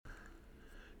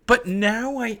But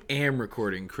now I am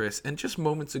recording, Chris, and just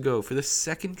moments ago, for the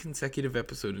second consecutive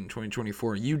episode in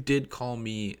 2024, you did call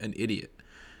me an idiot,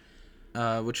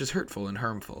 which is hurtful and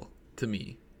harmful to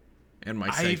me and my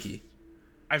psyche.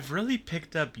 I've really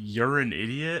picked up "you're an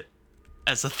idiot"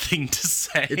 as a thing to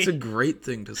say. It's a great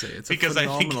thing to say. It's a because I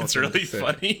think it's really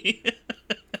funny.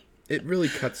 It really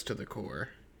cuts to the core.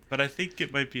 But I think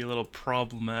it might be a little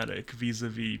problematic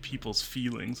vis-a-vis people's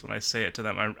feelings when I say it to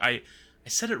them. I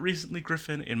said it recently,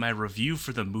 Griffin, in my review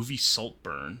for the movie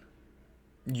Saltburn.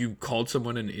 You called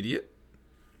someone an idiot?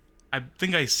 I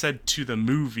think I said to the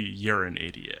movie, "You're an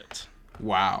idiot."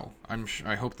 Wow.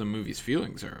 I hope the movie's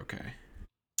feelings are okay.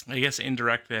 I guess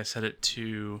indirectly I said it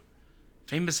to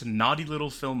famous naughty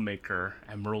little filmmaker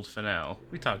Emerald Fennell.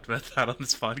 We talked about that on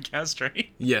this podcast,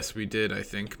 right? Yes, we did, I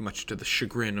think, much to the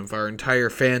chagrin of our entire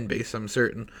fan base, I'm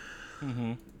certain.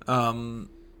 Mm-hmm.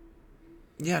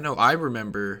 Yeah, no, I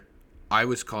remember I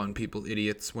was calling people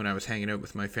idiots when I was hanging out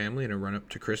with my family in a run-up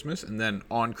to Christmas, and then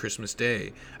on Christmas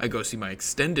Day, I go see my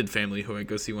extended family, who I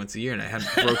go see once a year, and I hadn't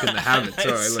broken the habit,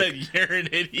 so I said, "You're an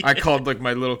idiot." I called, like,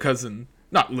 my little cousin,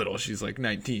 not little, she's, like,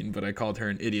 19, but I called her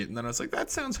an idiot, and then I was like,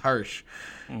 that sounds harsh,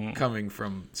 coming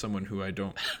from someone who I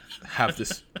don't have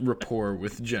this rapport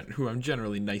with, who I'm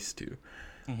generally nice to.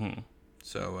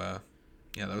 So,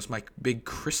 yeah, that was my big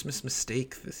Christmas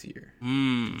mistake this year.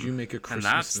 Did you make a Christmas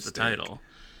And that's mistake? the title.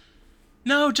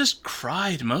 No, just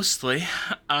cried mostly.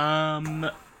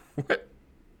 What?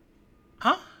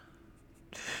 Huh?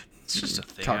 It's just a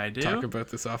thing I do. Talk about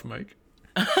this off mic.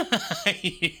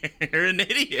 You're an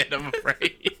idiot, I'm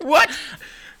afraid. What?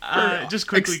 Just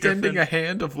quickly, extending Griffin. a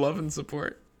hand of love and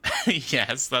support.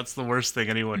 Yes, that's the worst thing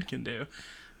anyone can do.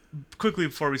 Quickly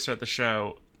before we start the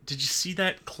show, did you see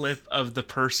that clip of the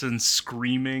person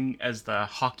screaming as the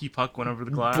hockey puck went over the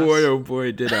glass? Boy, oh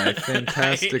boy, did I.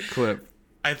 Fantastic clip.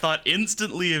 I thought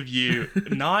instantly of you,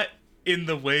 not in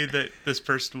the way that this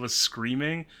person was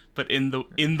screaming, but in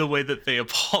the way that they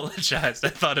apologized. I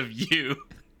thought of you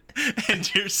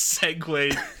and your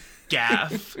segue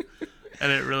gaff,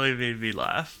 and it really made me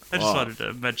laugh. I just wanted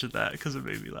to mention that because it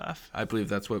made me laugh. I believe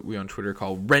that's what we on Twitter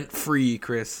call rent-free,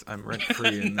 Chris. I'm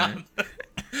rent-free in there.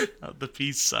 Not the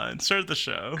peace sign. Start the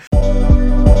show.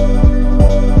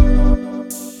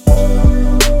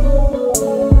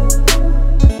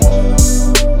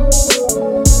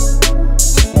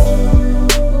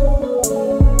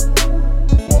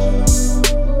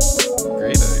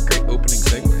 Great opening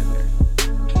segue there.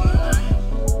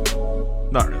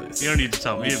 Not really. You don't need to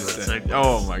tell me about it.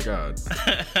 Oh my god.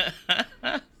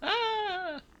 That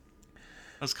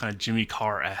was kind of Jimmy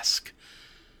Carr-esque.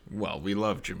 Well, we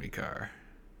love Jimmy Carr.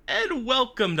 And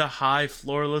welcome to High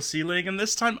Floorless Ceiling, and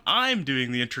this time I'm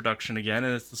doing the introduction again,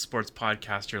 and it's the sports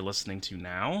podcast you're listening to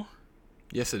now.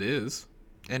 Yes, it is.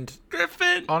 And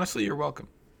Griffin! honestly, you're welcome.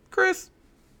 Chris!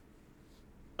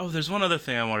 Oh, there's one other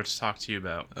thing I wanted to talk to you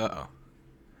about. Uh-oh.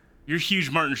 You're a huge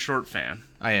Martin Short fan,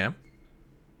 I am.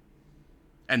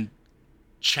 and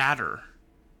chatter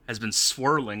has been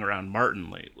swirling around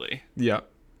Martin lately, Yeah.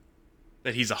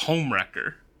 that he's a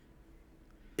homewrecker.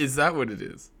 Is that what it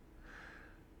is?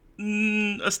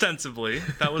 Ostensibly.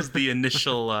 That was the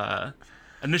initial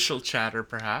chatter,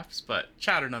 perhaps, but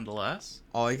chatter nonetheless.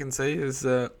 All I can say is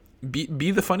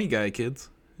be the funny guy, kids.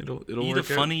 It'll Be work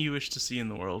the out. funny you wish to see in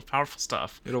the world. Powerful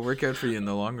stuff. It'll work out for you in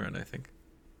the long run, I think.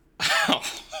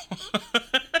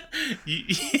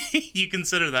 You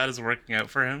consider that as working out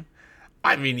for him?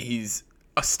 I mean, he's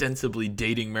ostensibly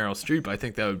dating Meryl Streep. I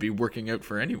think that would be working out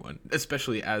for anyone,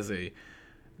 especially as a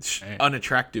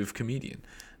unattractive comedian.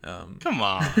 Come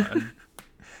on.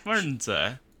 Martin's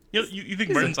you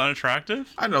think Martin's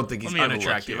unattractive? I don't think he's Let me have a look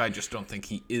unattractive. here. I just don't think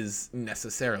he is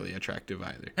necessarily attractive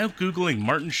either. Now Googling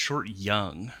Martin Short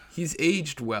young. He's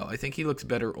aged well. I think he looks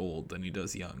better old than he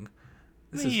does young.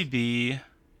 Maybe. He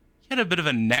had a bit of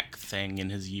a neck thing in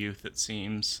his youth, it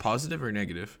seems. Positive or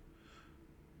negative?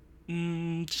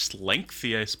 Just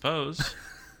lengthy, I suppose.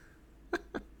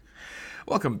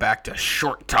 Welcome back to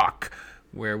Short Talk,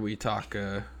 where we talk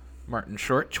Martin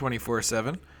Short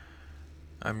 24/7.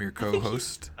 I'm your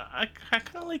co-host. I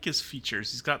kind of like his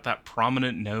features. He's got that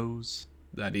prominent nose.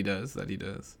 That he does.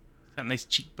 Got nice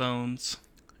cheekbones.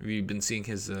 Have you been seeing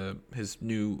his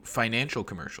new financial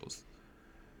commercials?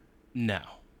 No.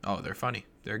 Oh, they're funny.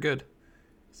 They're good.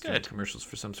 He's doing Good. commercials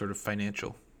for some sort of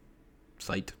financial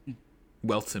site.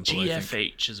 Wealthsimple, I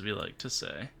think. GFH, as we like to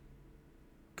say.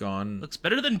 Gone. Looks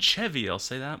better than Chevy, I'll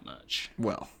say that much.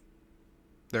 Well,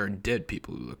 there are dead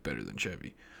people who look better than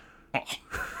Chevy. Oh,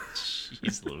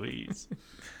 jeez Louise.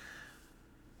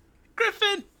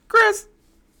 Griffin! Chris!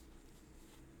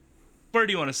 Where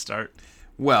do you want to start?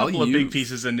 Well, couple of big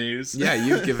pieces of news. Yeah,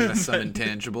 you've given us some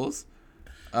intangibles.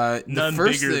 The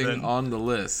first thing on the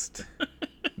list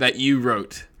that you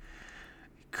wrote,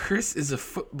 Chris is a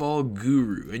football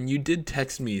guru, and you did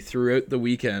text me throughout the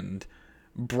weekend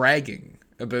bragging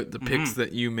about the picks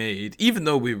that you made, even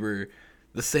though we were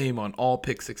the same on all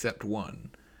picks except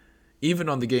one. Even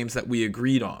on the games that we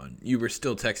agreed on, you were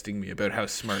still texting me about how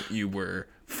smart you were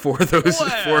for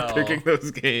picking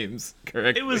those games.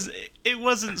 Correct. It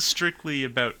wasn't strictly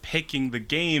about picking the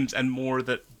games, and more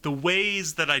that the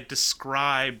ways that I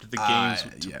described the games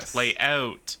to play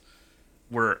out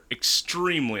were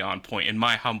extremely on point, in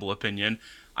my humble opinion.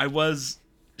 I was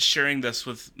sharing this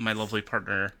with my lovely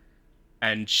partner,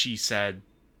 and she said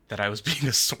that I was being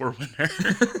a sore winner.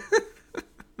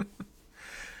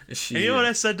 And you know what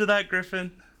I said to that,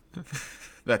 Griffin?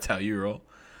 That's how you roll.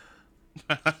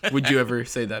 Would you ever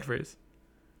say that phrase?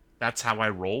 That's how I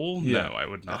roll? Yeah, no, I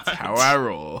would not. That's how I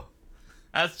roll.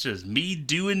 That's just me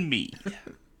doing me.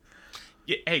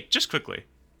 Yeah, hey, just quickly.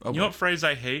 You know what phrase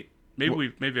I hate?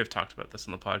 Maybe I've talked about this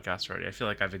on the podcast already. I feel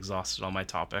like I've exhausted all my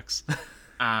topics.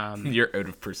 You're out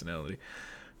of personality.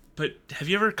 But have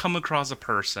you ever come across a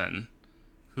person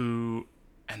who,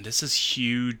 and this is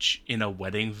huge in a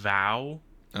wedding vow,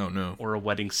 oh no, or a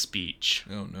wedding speech?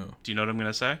 Oh no. Do you know what I'm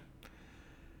gonna say?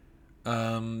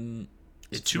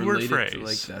 It's a two-word phrase.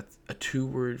 Like that's a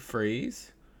two-word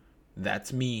phrase.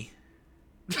 That's me.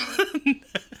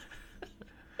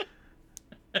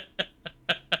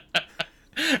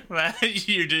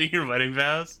 You're doing your wedding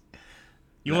vows?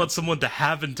 You want someone to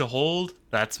have and to hold?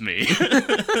 That's me.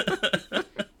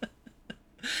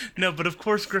 No, but of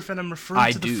course, Griffin, I'm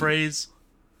referring to the phrase.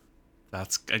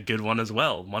 That's a good one as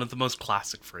well. One of the most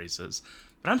classic phrases.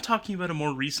 But I'm talking about a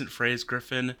more recent phrase,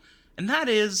 Griffin, and that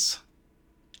is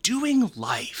doing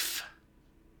life.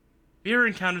 Have you ever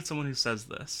encountered someone who says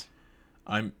this?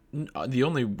 The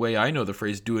only way I know the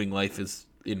phrase doing life is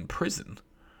in prison.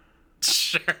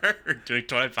 Sure, doing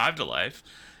 25 to life.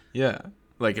 Yeah.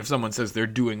 Like if someone says they're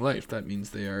doing life, that means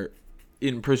they are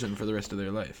in prison for the rest of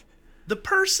their life. The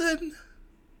person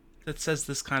that says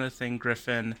this kind of thing,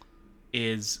 Griffin,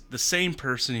 is the same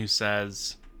person who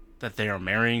says that they are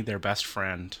marrying their best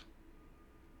friend.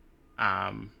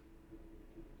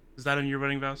 Is that in your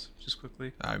wedding vows? Just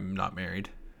quickly. I'm not married.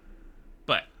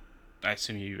 But I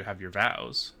assume you have your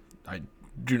vows. I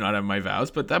do not have my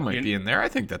vows, but that might be in there. I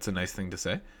think that's a nice thing to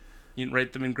say. You didn't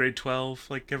write them in grade 12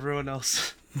 like everyone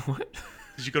else? What?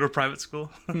 Did you go to private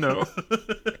school? No.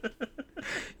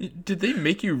 Did they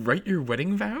make you write your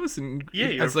wedding vows and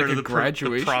as like a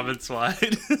graduation? The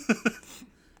province-wide.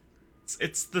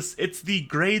 It's the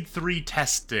grade 3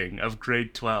 testing of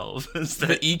grade 12.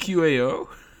 The EQAO?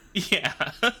 Yeah.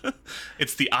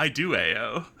 It's the I do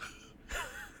AO.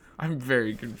 I'm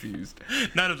very confused.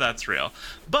 None of that's real.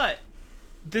 But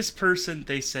this person,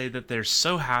 they say that they're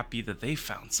so happy that they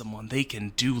found someone they can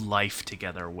do life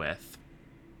together with.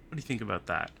 What do you think about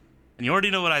that? And you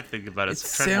already know what I think about it. It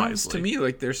sounds to me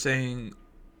like they're saying,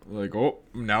 like, oh,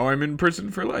 now I'm in prison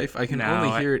for life. I can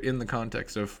only hear it in the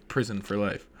context of prison for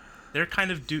life. They're kind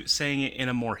of saying it in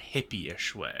a more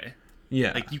hippie-ish way.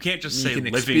 Yeah. Like, you can't just say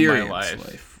living my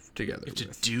life together. You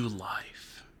have to do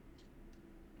life.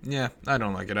 Yeah, I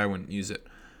don't like it. I wouldn't use it.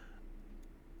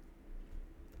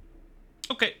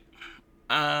 Okay.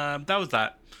 That was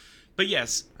that. But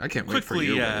yes. I can't wait for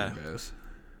your wedding vows.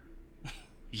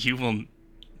 You will...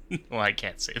 Well, I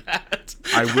can't say that.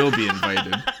 I will be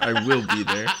invited. I will be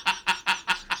there.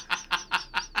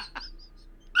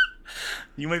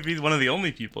 You might be one of the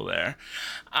only people there.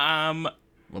 Well,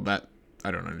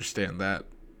 I don't understand that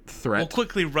threat. We'll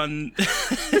quickly run...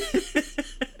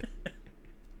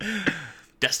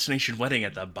 Destination wedding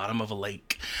at the bottom of a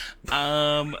lake.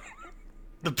 The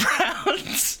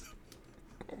Browns...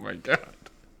 Oh my god.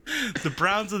 The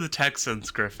Browns and the Texans,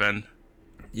 Griffin.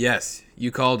 Yes,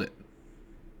 you called it.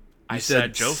 I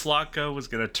said Joe Flacco was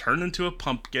going to turn into a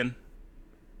pumpkin.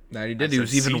 That he did. He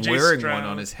was even wearing one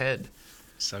on his head.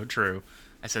 So true.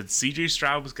 I said CJ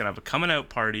Stroud was going to have a coming out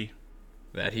party.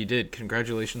 That he did.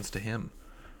 Congratulations to him.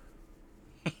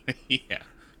 Yeah.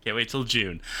 Can't wait till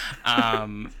June.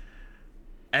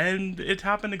 And it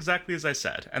happened exactly as I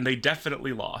said. And they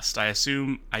definitely lost. I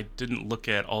assume, I didn't look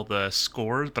at all the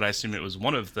scores, but I assume it was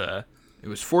one of the... It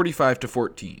was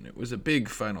 45-14. It was a big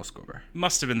final score.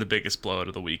 Must have been the biggest blowout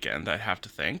of the weekend, I'd have to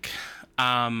think.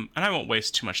 And I won't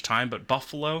waste too much time, but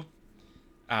Buffalo,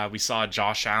 we saw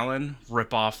Josh Allen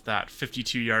rip off that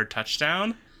 52-yard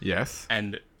touchdown. Yes.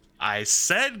 And I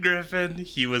said, Griffin,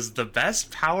 he was the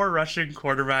best power rushing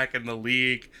quarterback in the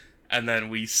league. And then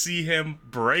we see him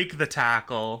break the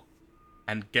tackle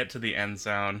and get to the end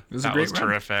zone. That was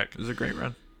terrific. It was a great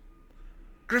run.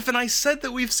 Griffin, I said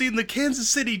that we've seen the Kansas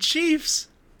City Chiefs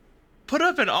put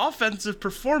up an offensive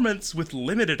performance with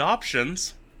limited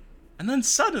options, and then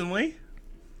suddenly,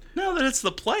 now that it's the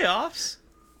playoffs,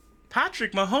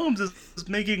 Patrick Mahomes is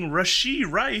making Rashee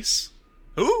Rice,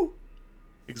 who?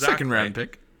 Exactly. Second round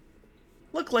pick.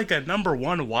 Look like a number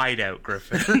 1 wideout,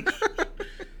 Griffin.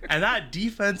 And that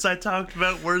defense I talked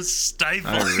about was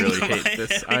stifling. I really hate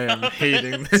this. I am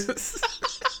hating this.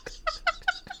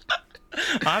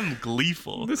 I'm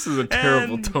gleeful. This is a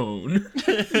terrible tone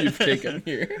you've taken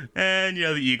here. And,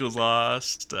 the Eagles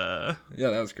lost. Yeah,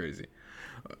 that was crazy.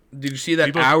 Did you see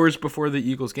that hours before the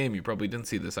Eagles game? You probably didn't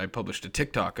see this. I published a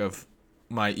TikTok of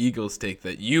my Eagles take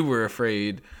that you were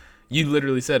afraid. You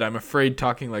literally said, I'm afraid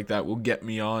talking like that will get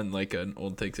me on like an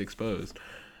Old Takes Exposed.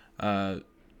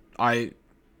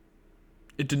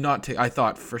 It did not take. I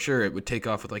thought for sure it would take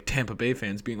off with like Tampa Bay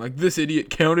fans being like, "This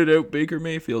idiot counted out Baker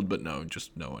Mayfield," but no,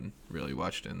 just no one really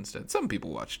watched it. Instead, some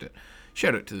people watched it.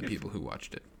 Shout out to the people who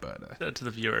watched it, but shout out to the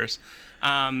viewers.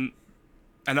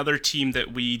 Another team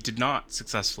that we did not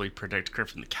successfully predict,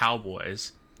 Griffin, the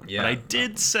Cowboys. Yeah, but I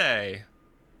did say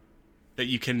that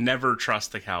you can never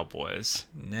trust the Cowboys,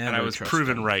 and I was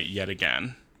proven right yet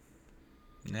again.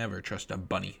 Never trust a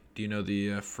bunny. Do you know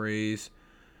the phrase?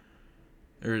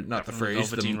 Or not the phrase,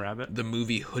 the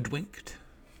movie Hoodwinked.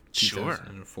 Sure.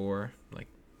 2004, like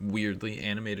weirdly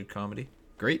animated comedy.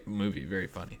 Great movie, very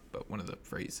funny. But one of the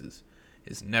phrases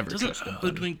is never trust a bunny. Doesn't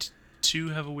Hoodwinked 2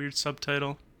 have a weird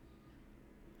subtitle?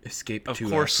 Escape to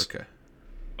Africa.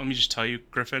 Let me just tell you,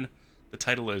 Griffin, the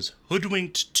title is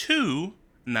Hoodwinked 2,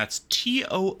 and that's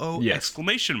TOO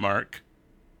exclamation mark.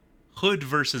 Hood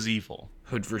versus Evil.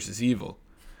 Hood versus Evil.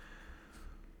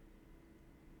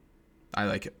 I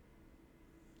like it.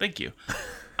 Thank you.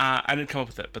 I didn't come up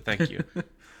with it, but thank you.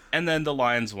 And then the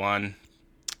Lions won.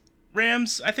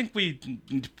 Rams, I think we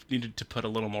needed to put a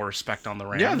little more respect on the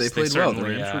Rams. Yeah, they played well. The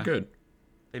Rams were good.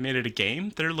 They made it a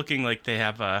game. They're looking like they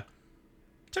have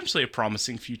potentially a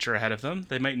promising future ahead of them.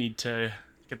 They might need to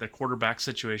get their quarterback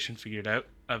situation figured out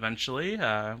eventually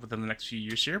within the next few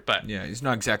years here. But yeah, he's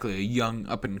not exactly a young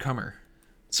up-and-comer.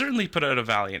 Certainly put out a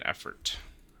valiant effort.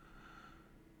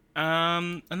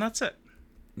 And that's it.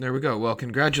 There we go. Well,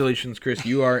 congratulations, Chris.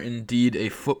 You are indeed a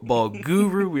football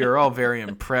guru. We are all very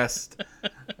impressed.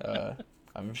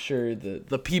 I'm sure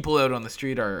the people out on the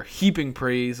street are heaping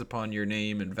praise upon your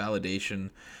name and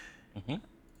validation. Mm-hmm.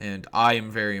 And I am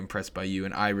very impressed by you,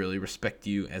 and I really respect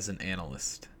you as an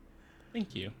analyst.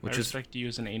 Thank you. I respect you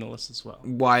as an analyst as well.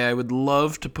 Why I would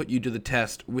love to put you to the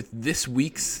test with this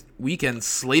weekend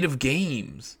slate of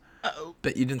games. Uh-oh.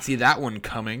 Bet you didn't see that one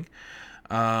coming.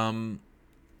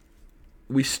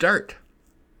 We start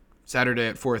Saturday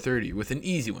at 4:30 with an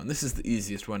easy one. This is the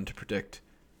easiest one to predict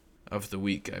of the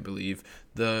week, I believe.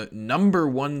 The number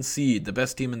 1 seed, the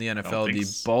best team in the NFL, the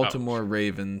Baltimore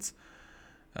Ravens,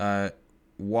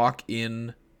 walk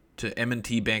in to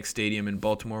M&T Bank Stadium in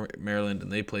Baltimore, Maryland, and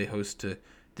they play host to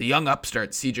the young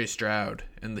upstart CJ Stroud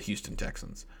and the Houston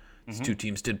Texans. These two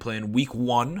teams did play in week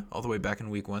 1, all the way back in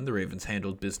week 1. The Ravens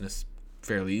handled business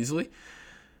fairly easily.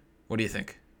 What do you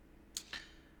think?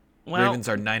 Well, Ravens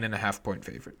are 9.5-point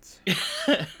favorites.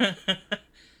 I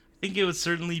think it would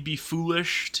certainly be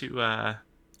foolish to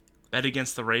bet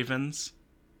against the Ravens.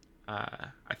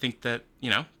 I think that,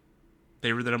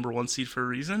 they were the number 1 seed for a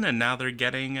reason, and now they're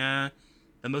getting the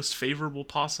most favorable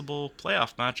possible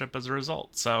playoff matchup as a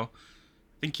result. So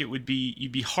I think you'd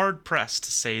be hard-pressed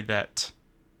to say that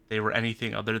they were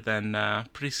anything other than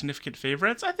pretty significant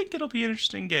favorites. I think it'll be an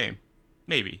interesting game.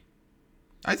 Maybe.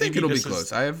 I think it'll be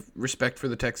close. I have respect for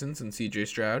the Texans and CJ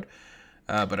Stroud,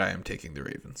 but I am taking the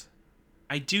Ravens.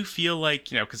 I do feel like,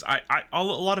 because a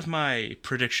lot of my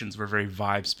predictions were very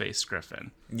vibes-based, Griffin.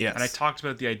 Yes. And I talked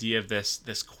about the idea of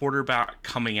this quarterback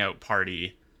coming out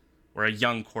party where a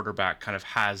young quarterback kind of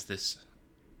has this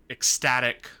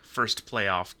ecstatic first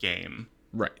playoff game.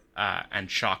 Right.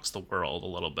 And shocks the world a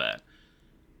little bit.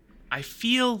 I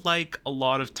feel like a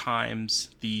lot of times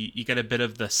you get a bit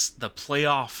of the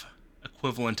playoff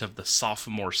equivalent of the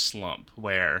sophomore slump,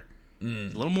 where a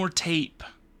little more tape,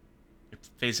 you're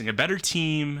facing a better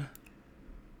team,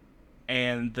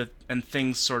 and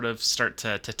things sort of start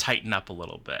to tighten up a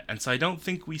little bit. And so I don't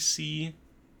think we see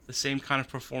the same kind of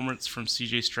performance from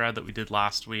CJ Stroud that we did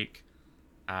last week.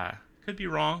 Could be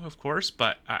wrong, of course,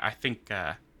 but I think,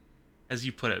 as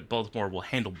you put it, Baltimore will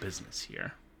handle business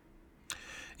here.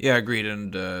 Yeah, agreed.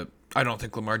 And I don't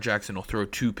think Lamar Jackson will throw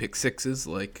 2 pick-sixes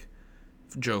like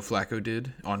Joe Flacco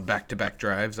did on back-to-back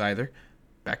drives either.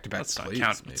 Back-to-back plays.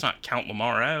 Let's not count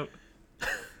Lamar out.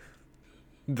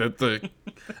 The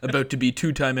about to be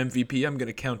 2-time MVP, I'm going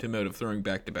to count him out of throwing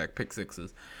back-to-back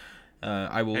pick-sixes.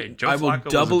 Hey, Joe I will Flacco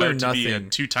double was or about to be a nothing.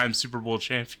 2-time Super Bowl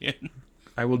champion.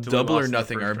 I will Until he double or lost in the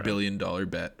nothing first our round. $1 billion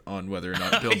bet on whether or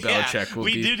not Bill Yeah, Belichick will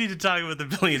we be. do need to talk about the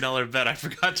 $1 billion bet. I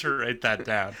forgot to write that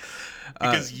down.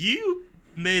 Because you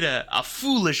made a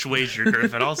foolish wager,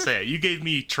 Griffin. I'll say it. You gave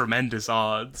me tremendous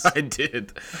odds. I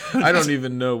did. I don't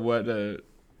even know what.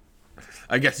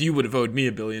 I guess you would have owed me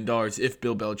 $1 billion if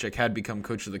Bill Belichick had become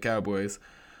coach of the Cowboys,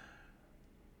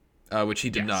 which he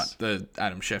did not. The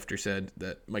Adam Schefter said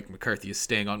that Mike McCarthy is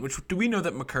staying on. Which, do we know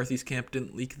that McCarthy's camp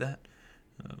didn't leak that?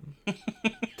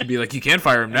 To be like, you can't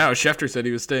fire him now. Schefter said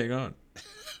he was staying on.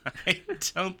 I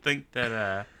don't think that.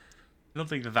 I don't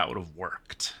think that would have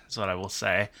worked. Is what I will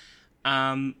say.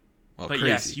 Well, but crazy,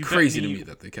 yes, you crazy bet to me me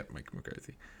that they kept Mike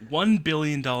McCarthy. $1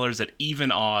 billion at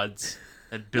even odds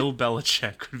that Bill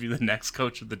Belichick could be the next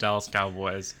coach of the Dallas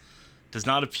Cowboys. Does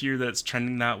not appear that it's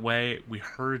trending that way. We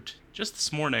heard just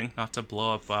this morning, not to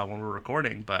blow up when we're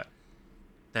recording, but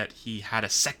that he had a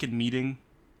second meeting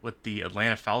with the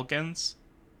Atlanta Falcons.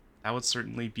 That would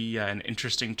certainly be an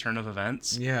interesting turn of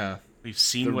events. Yeah. We've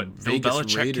seen The what Bill Vegas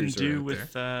Belichick Raiders can are do out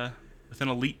with an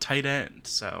elite tight end.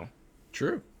 So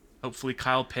True. hopefully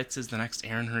Kyle Pitts is the next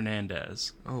Aaron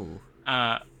Hernandez. Oh.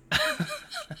 What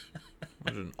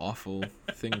an awful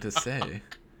thing to say.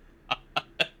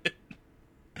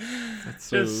 That's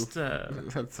so.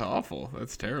 That's awful.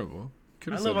 That's terrible.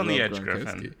 I live on the edge,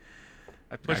 Griffin.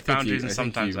 I push boundaries and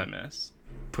sometimes I miss.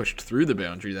 Pushed through the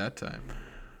boundary that time.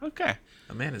 Okay.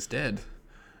 A man is dead.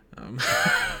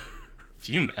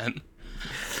 Few men.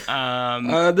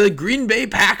 The Green Bay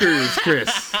Packers,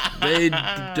 Chris. They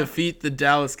defeat the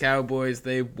Dallas Cowboys.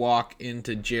 They walk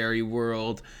into Jerry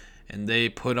World, and they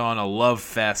put on a love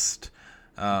fest.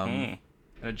 They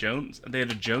had a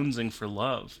jonesing for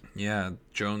love. Yeah,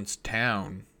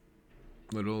 Jonestown.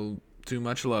 Little too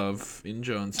much love in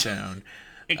Jonestown.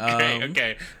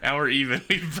 Okay. Now we're even.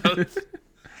 We both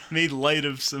made light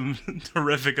of some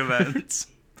horrific events.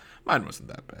 Mine wasn't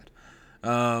that bad.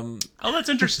 Oh, that's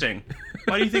interesting.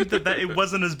 Why do you think that it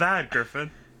wasn't as bad, Griffin?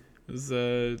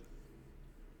 It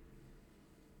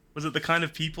was it the kind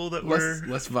of people that were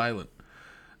less violent?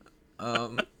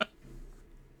 The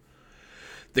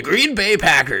Green Bay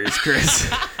Packers,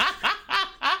 Chris.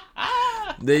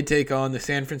 They take on the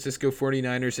San Francisco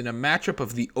 49ers in a matchup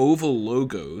of the oval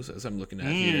logos, as I'm looking at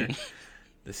here.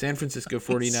 The San Francisco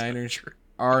 49ers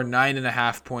are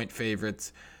 9.5-point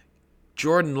favorites.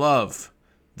 Jordan Love,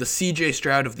 the CJ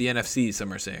Stroud of the NFC,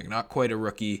 some are saying. Not quite a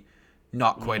rookie,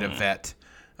 not quite a vet.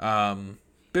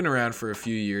 Been around for a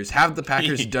few years. Have the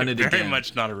Packers done it again? Very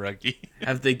much not a rookie.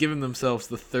 Have they given themselves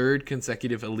the third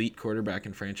consecutive elite quarterback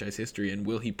in franchise history, and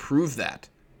will he prove that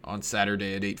on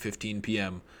Saturday at 8:15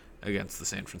 p.m. against the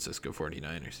San Francisco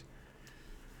 49ers?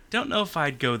 Don't know if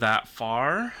I'd go that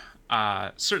far.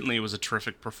 Certainly it was a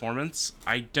terrific performance.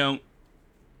 I'm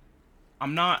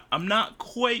not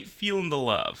quite feeling the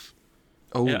love.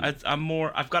 Oh,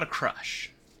 I've got a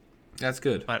crush. That's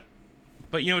good. But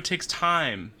it takes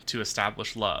time to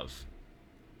establish love.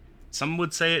 Some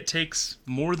would say it takes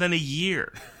more than a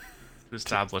year to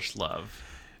establish love.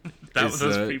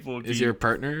 Is your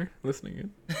partner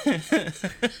listening in?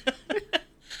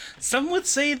 Some would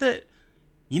say that,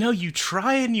 you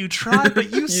try,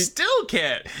 but you still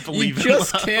can't believe in love. You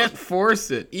just can't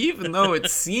force it, even though it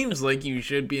seems like you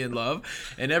should be in love,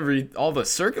 and all the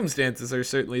circumstances are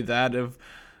certainly that of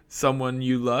someone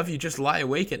you love. You just lie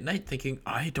awake at night thinking,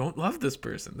 I don't love this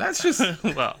person. That's just...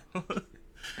 Well,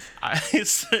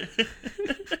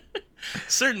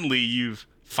 certainly you've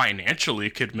financially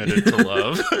committed to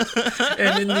love.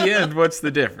 And in the end, what's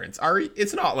the difference?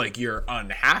 It's not like you're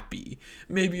unhappy.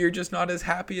 Maybe you're just not as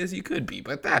happy as you could be,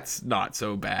 but that's not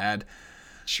so bad.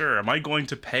 Sure. Am I going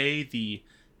to pay the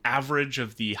average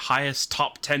of the highest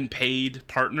top 10 paid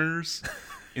partners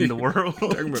in the world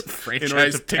talking about franchise in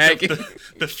order to pick tagging. up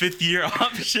the fifth year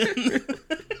option?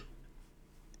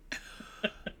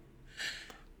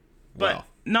 But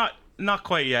not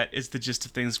quite yet is the gist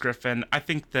of things, Griffin. I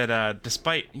think that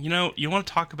despite, you want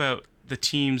to talk about the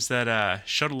teams that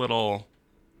showed a little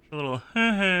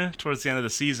towards the end of the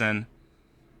season.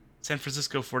 San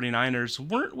Francisco 49ers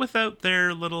weren't without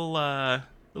their little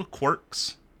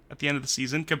quirks at the end of the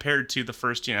season compared to the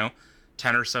first, 10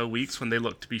 or so weeks when they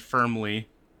looked to be firmly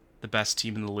the best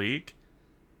team in the league.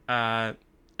 And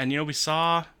we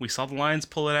saw the Lions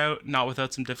pull it out, not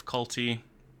without some difficulty.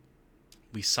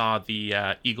 We saw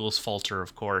the Eagles falter,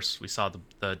 of course. We saw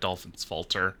the Dolphins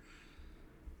falter.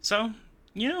 So,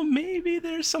 maybe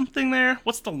there's something there.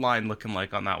 What's the line looking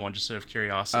like on that one, just out of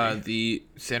curiosity? The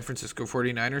San Francisco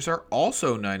 49ers are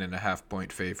also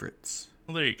 9.5-point favorites.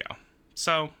 Well, there you go.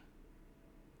 So,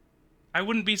 I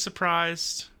wouldn't be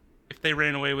surprised if they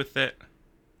ran away with it.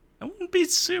 I wouldn't be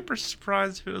super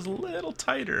surprised if it was a little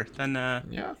tighter than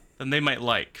they might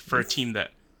like for a team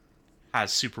that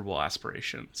has Super Bowl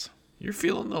aspirations. You're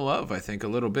feeling the love, I think, a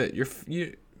little bit.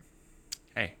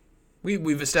 Hey,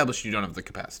 we've established you don't have the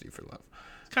capacity for love.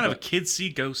 It's kind of a kids see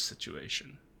ghosts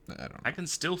situation. I don't know. I can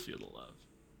still feel the love.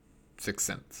 Sixth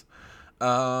Sense.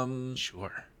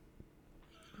 Sure.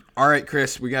 All right,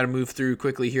 Chris, we got to move through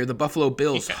quickly here. The Buffalo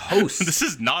Bills host. This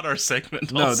is not our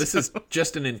segment. No, this is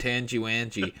just an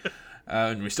intangy-wangy.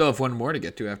 And we still have one more to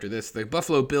get to after this. The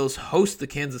Buffalo Bills host the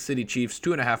Kansas City Chiefs.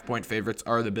 2.5-point favorites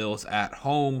are the Bills at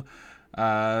home. What do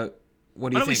you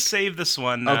think? Why don't we save this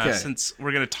one since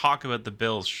we're going to talk about the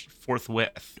Bills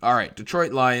forthwith? All right.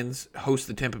 Detroit Lions host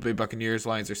the Tampa Bay Buccaneers.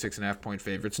 Lions are 6.5-point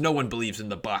favorites. No one believes in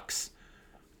the Bucs.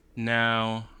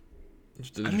 No.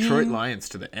 The Detroit Lions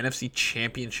to the NFC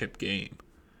Championship game.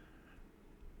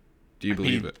 Do you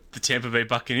believe it? The Tampa Bay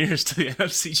Buccaneers to the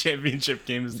NFC Championship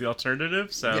game is the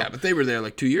alternative. So yeah, but they were there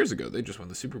like 2 years ago. They just won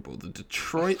the Super Bowl. The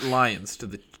Detroit Lions to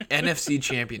the NFC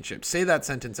Championship. Say that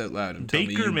sentence out loud and tell me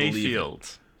you believe it. Baker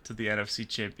Mayfield to the NFC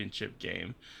Championship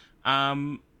game.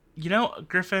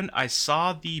 Griffin, I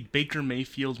saw the Baker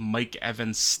Mayfield Mike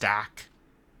Evans stack.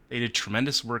 They did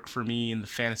tremendous work for me in the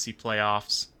fantasy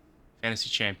playoffs.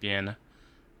 Fantasy champion.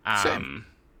 Same.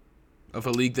 Of a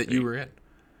league that you were in.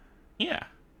 Yeah.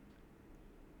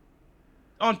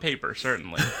 On paper,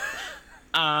 certainly.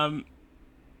 But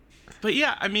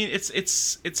yeah, I mean,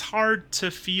 it's hard to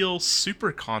feel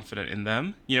super confident in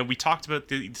them. We talked about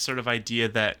the sort of idea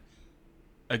that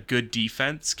a good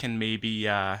defense can maybe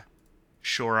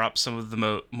shore up some of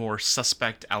the more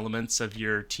suspect elements of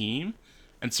your team,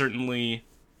 and certainly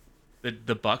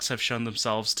the Bucs have shown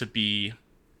themselves to be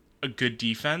a good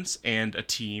defense and a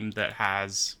team that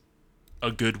has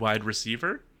a good wide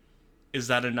receiver. Is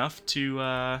that enough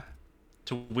to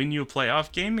win you a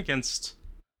playoff game against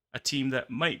a team that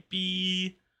might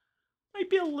be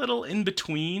a little in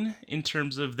between in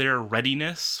terms of their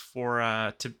readiness for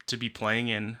to be playing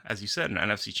in, as you said, an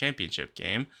NFC Championship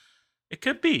game? It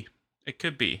could be.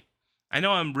 I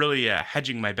know I'm really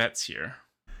hedging my bets here.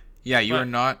 Yeah, you are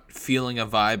not feeling a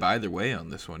vibe either way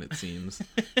on this one, it seems.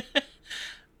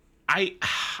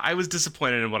 I was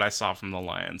disappointed in what I saw from the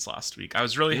Lions last week. I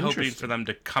was really hoping for them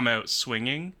to come out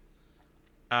swinging,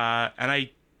 and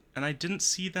I didn't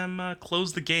see them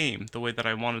close the game the way that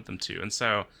I wanted them to, and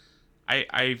so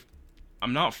I'm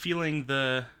not feeling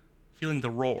the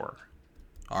roar.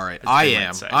 All right, I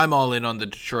am. I'm all in on the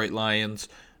Detroit Lions.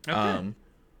 Okay.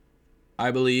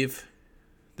 I believe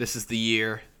this is the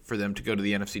year for them to go to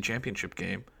the NFC Championship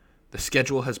game. The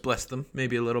schedule has blessed them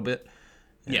maybe a little bit.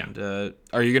 And,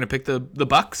 are you going to pick the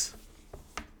Bucs?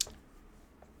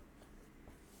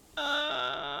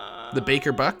 The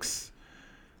Baker Bucs?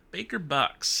 Baker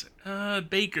Bucs.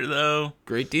 Baker, though.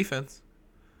 Great defense.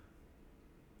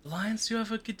 Lions do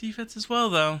have a good defense as well,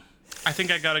 though. I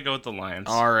think I got to go with the Lions.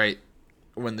 All right.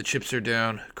 When the chips are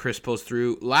down, Chris pulls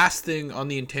through. Last thing on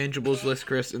the intangibles list,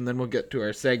 Chris, and then we'll get to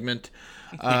our segment.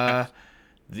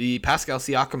 The Pascal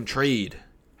Siakam trade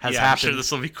has happened. I'm sure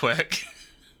this will be quick.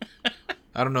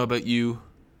 I don't know about you.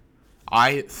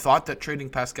 I thought that trading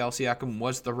Pascal Siakam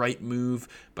was the right move,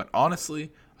 but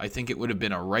honestly, I think it would have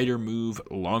been a righter move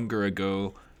longer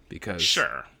ago because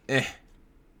sure.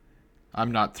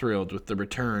 I'm not thrilled with the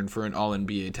return for an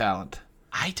all-NBA talent.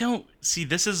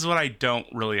 This is what I don't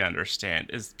really understand,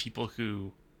 is people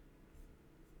who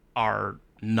are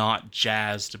not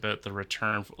jazzed about the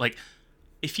return. Like,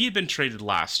 if he had been traded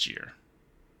last year,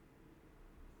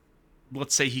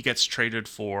 let's say he gets traded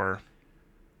for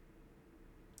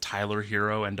Tyler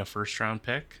Hero and a first-round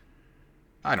pick.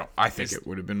 I think it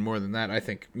would have been more than that. I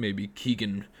think maybe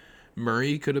Keegan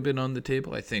Murray could have been on the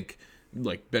table. I think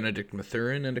like Benedict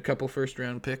Mathurin and a couple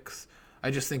first-round picks. I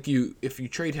just think if you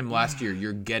trade him last year,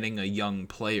 you're getting a young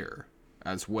player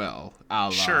as well.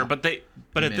 Sure, but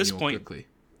at this point, Quickly.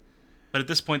 But at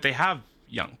this point, they have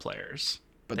young players.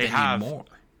 But they need more.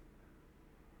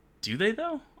 Do they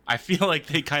though? I feel like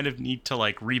they kind of need to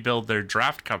like rebuild their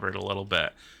draft cupboard a little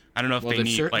bit. I don't know if they've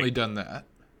certainly done that.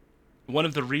 One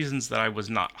of the reasons that I was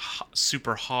not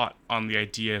super hot on the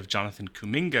idea of Jonathan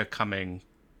Kuminga coming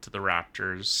to the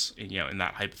Raptors, in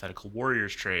that hypothetical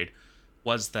Warriors trade,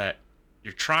 was that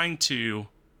you're trying to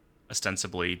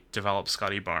ostensibly develop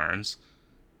Scotty Barnes.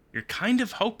 You're kind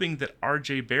of hoping that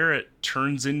RJ Barrett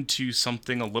turns into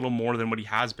something a little more than what he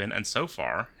has been, and so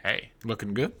far, hey,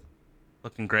 looking good,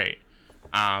 looking great.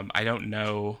 I don't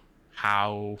know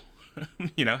how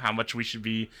how much we should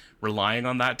be relying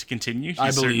on that to continue.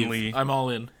 I believe. I'm all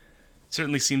in.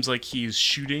 Certainly seems like he's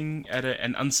shooting at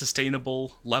an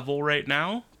unsustainable level right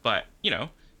now, but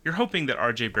you're hoping that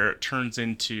RJ Barrett turns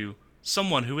into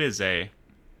someone who is a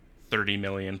 $30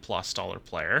 million plus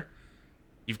player.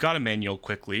 You've got Emmanuel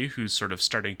Quickley, who's sort of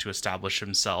starting to establish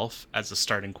himself as a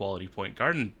starting quality point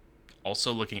guard and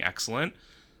also looking excellent.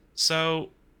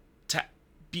 So to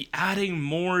be adding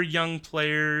more young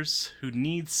players who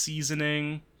need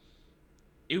seasoning,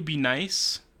 it would be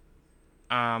nice.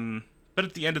 But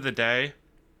at the end of the day,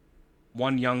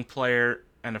 one young player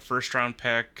and a first round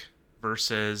pick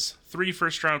versus 3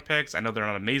 first round picks. I know they're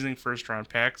not amazing first round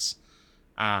picks.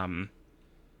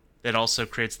 It also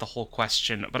creates the whole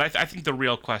question. But I think the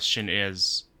real question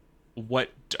is, what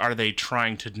are they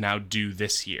trying to now do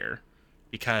this year?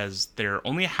 Because they're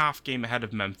only a half game ahead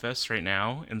of Memphis right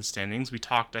now in the standings. We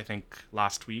talked, I think,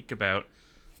 last week about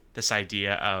this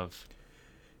idea of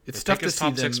it's tough to see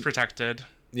top them, 6 protected.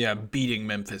 Yeah, beating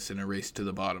Memphis in a race to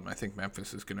the bottom. I think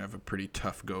Memphis is going to have a pretty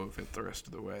tough go of it the rest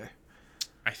of the way.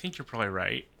 I think you're probably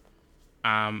right.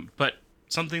 But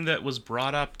something that was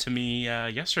brought up to me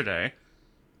yesterday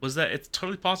was that it's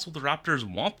totally possible the Raptors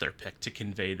want their pick to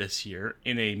convey this year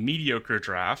in a mediocre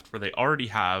draft where they already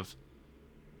have,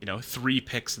 3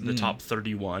 picks in the top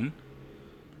 31.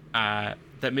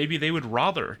 That maybe they would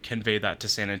rather convey that to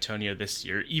San Antonio this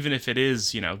year, even if it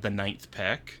is, the 9th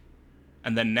pick.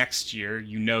 And then next year,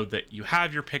 that you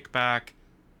have your pick back,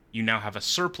 you now have a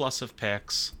surplus of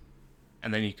picks,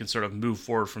 and then you can sort of move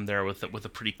forward from there with a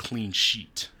pretty clean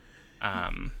sheet.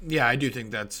 Yeah, I do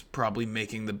think that's probably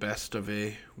making the best of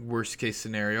a worst case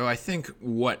scenario. I think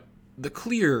what the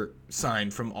clear sign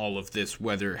from all of this,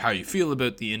 whether how you feel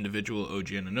about the individual OG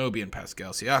Anunoby and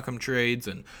Pascal Siakam trades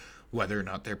and whether or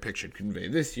not their pick should convey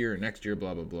this year or next year,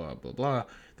 blah, blah, blah, blah, blah.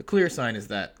 The clear sign is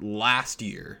that last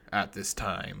year at this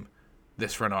time,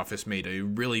 this front office made a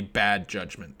really bad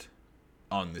judgment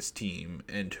on this team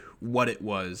and what it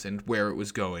was and where it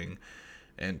was going,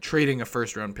 and trading a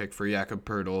first-round pick for Jakob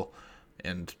Poeltl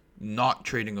and not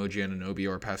trading OG Anunoby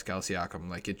or Pascal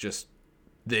Siakam.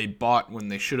 They bought when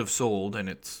they should have sold, and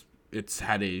it's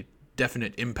had a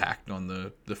definite impact on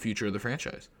the future of the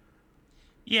franchise.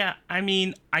 Yeah, I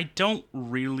mean, I don't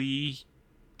really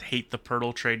hate the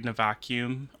Poeltl trade in a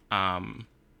vacuum.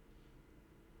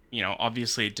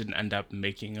 Obviously it didn't end up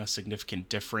making a significant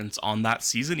difference on that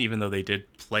season, even though they did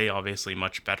play obviously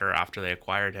much better after they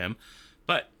acquired him.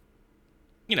 But,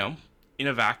 in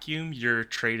a vacuum, you're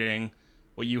trading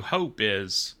what you hope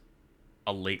is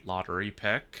a late lottery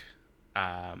pick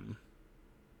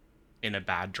in a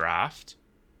bad draft.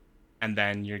 And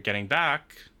then you're getting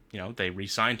back, they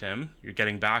re-signed him. You're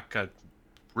getting back a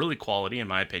really quality, in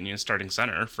my opinion, starting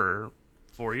center for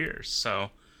 4 years.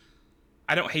 So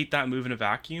I don't hate that move in a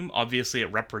vacuum. Obviously,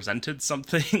 it represented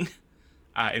something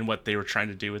in what they were trying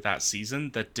to do with that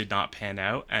season that did not pan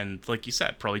out. And like you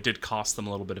said, probably did cost them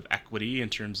a little bit of equity in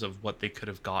terms of what they could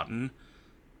have gotten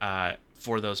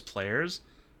for those players.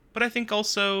 But I think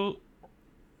also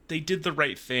they did the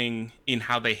right thing in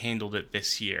how they handled it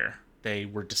this year. They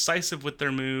were decisive with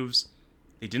their moves.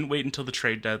 They didn't wait until the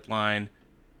trade deadline.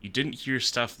 You didn't hear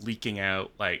stuff leaking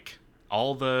out. Like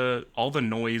all the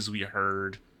noise we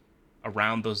heard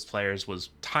around those players was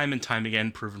time and time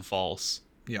again proven false.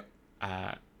 Yeah.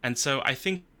 And so I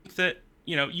think that,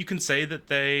 you can say that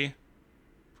they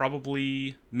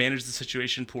probably managed the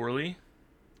situation poorly.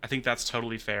 I think that's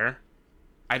totally fair.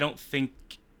 I don't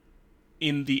think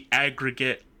in the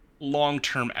aggregate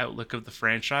long-term outlook of the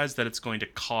franchise that it's going to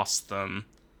cost them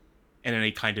in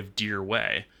any kind of dear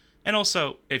way. And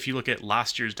also, if you look at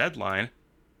last year's deadline,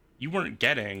 you weren't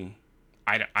getting,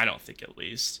 I don't think at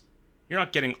least, you're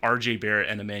not getting RJ Barrett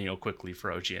and Emmanuel Quickley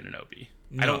for OG Anunoby.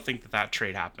 No. I don't think that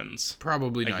trade happens.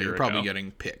 Probably not. You're probably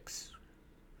getting picks.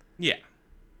 Yeah.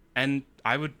 And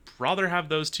I would rather have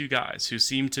those two guys who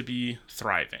seem to be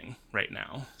thriving right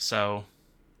now. So,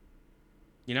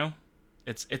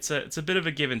 it's a bit of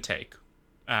a give and take.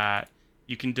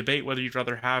 You can debate whether you'd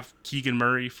rather have Keegan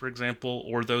Murray, for example,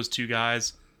 or those two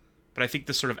guys. But I think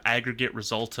the sort of aggregate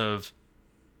result of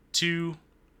 2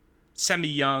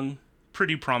 semi-young,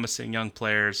 pretty promising young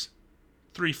players,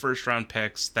 3 first-round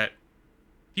picks that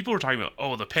people were talking about,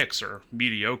 oh, the picks are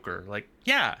mediocre. Like,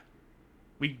 yeah,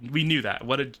 we knew that.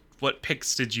 What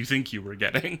picks did you think you were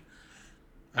getting?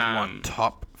 I want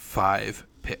top 5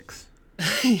 picks.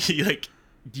 Like,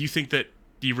 do you think that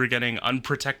you were getting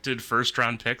unprotected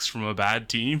first-round picks from a bad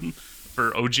team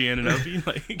for OG Anunoby?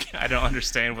 Like, I don't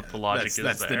understand what the logic is there.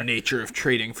 That's the nature of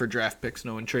trading for draft picks.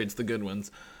 No one trades the good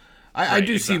ones. I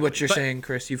do see what you're saying,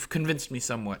 Chris. You've convinced me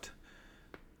somewhat.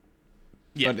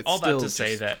 Yeah, but all that to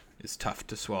say that it's tough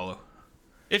to swallow.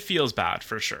 It feels bad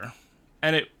for sure,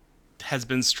 and it has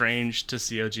been strange to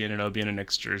see OG Anunoby in a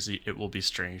Knicks jersey, it will be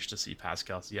strange to see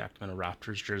Pascal Siakam in a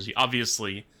Raptors jersey.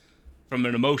 Obviously, from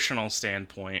an emotional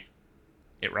standpoint,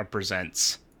 it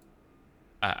represents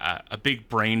a big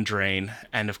brain drain.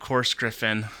 And of course,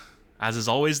 Griffin, as is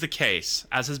always the case,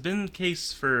 as has been the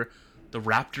case for the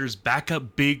Raptors'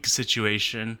 backup big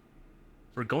situation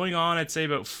for going on, I'd say,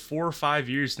 about 4 or 5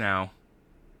 years now,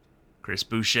 Chris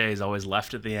Boucher is always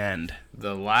left at the end.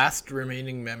 The last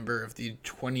remaining member of the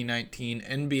 2019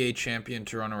 NBA champion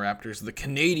Toronto Raptors, the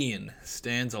Canadian,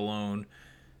 stands alone,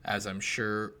 as I'm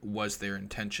sure was their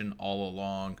intention all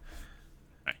along.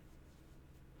 Right.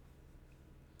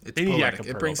 It's they need poetic.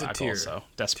 It brings a tear. Also,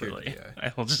 desperately. Tear,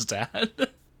 I will just add.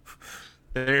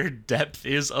 Their depth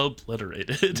is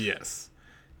obliterated. Yes.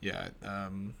 Yeah.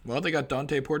 Well, they got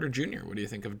Dante Porter Jr. What do you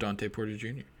think of Dante Porter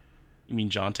Jr.? You mean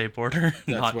Jonte Porter? That's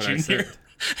not what junior?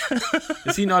 I said.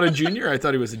 Is he not a junior? I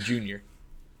thought he was a junior.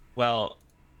 Well,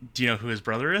 do you know who his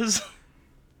brother is?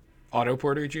 Otto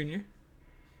Porter Jr.?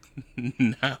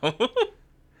 No.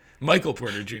 Michael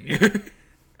Porter Jr.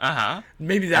 Uh-huh.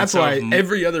 Maybe that's why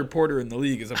every other Porter in the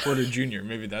league is a Porter Jr.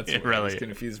 Maybe that's what I was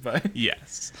confused by.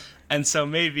 Yes. And so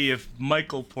maybe if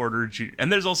Michael Porter Jr.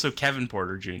 And there's also Kevin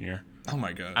Porter Jr. Oh,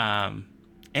 my God.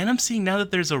 And I'm seeing now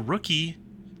that there's a rookie,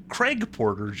 Craig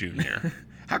Porter Jr.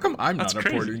 How come I'm not a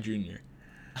crazy. Porter Jr.?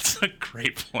 That's a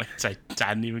great point. I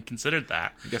hadn't even considered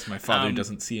that. I guess my father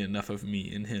doesn't see enough of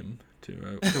me in him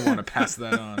to want to pass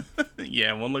that on.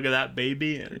 Yeah, one look at that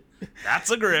baby, and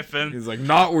that's a Griffin. He's like,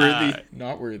 not worthy.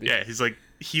 Not worthy. Yeah, he's like,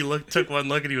 took one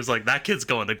look, and he was like, that kid's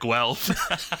going to Guelph.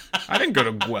 I didn't go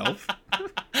to Guelph.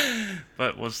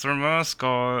 But what's their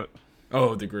mascot?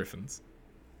 Oh, the Griffins.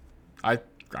 I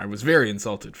was very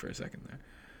insulted for a second there.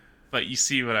 But you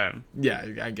see what I'm... Yeah,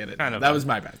 I get it. Kind of that was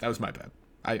my bad.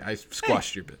 I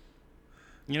squashed your bit.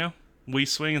 You know, we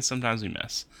swing and sometimes we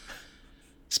miss.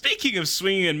 Speaking of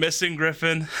swinging and missing,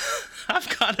 Griffin,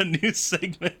 I've got a new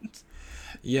segment.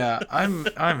 Yeah, I'm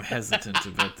hesitant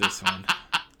about this one.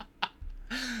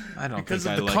 I don't because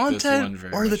think of I the like this content one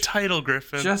very or much. the title,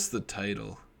 Griffin. Just the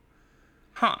title.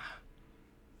 Huh.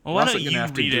 Well, We're why also don't gonna you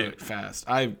have to read do it? it fast.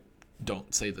 I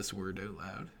don't say this word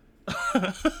out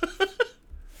loud.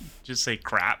 Just say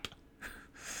crap.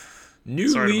 New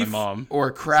Sorry to my leaf mom.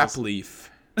 or crap leaf,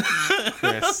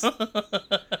 Chris?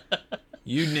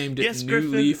 You named it Yes, new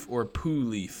Griffin. leaf or poo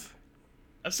leaf.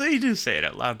 So you do say it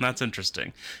out loud, and that's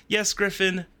interesting. Yes,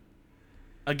 Griffin.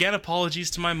 Again, apologies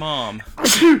to my mom.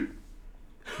 Oh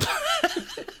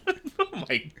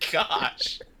my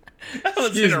gosh. That was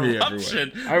Excuse an me,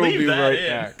 eruption. everyone. I will Leave be that right in.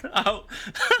 back. Oh.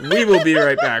 We will be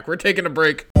right back. We're taking a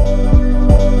break.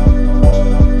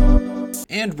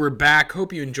 And we're back.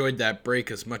 Hope you enjoyed that break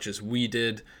as much as we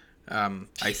did. I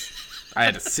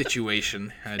had a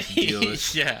situation I had to deal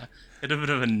with. Yeah. Had a bit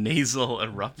of a nasal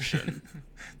eruption.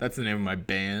 That's the name of my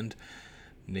band.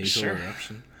 Nasal Sure.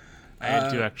 Eruption. I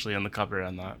do actually on the cover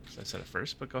on that because I said it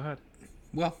first, but go ahead.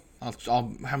 Well,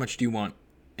 I'll. How much do you want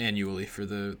annually for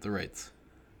the rights?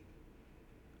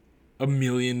 $1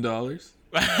 million?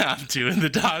 I'm doing the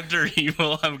Dr.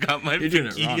 Evil. I've got my You're doing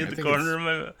it pinky wrong. in the corner of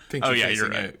my... Oh, yeah, you're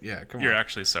right. Yeah, come on. You're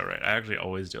actually so right. I actually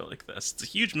always do it like this. It's a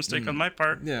huge mistake on my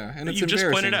part. Yeah, and but it's you just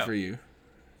embarrassing pointed out. for you.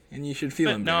 And you should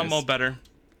feel But now embarrassed. I'm all better.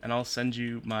 And I'll send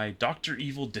you my Dr.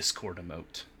 Evil Discord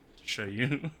emote to show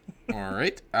you. All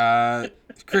right.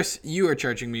 Chris, you are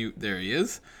charging me, there he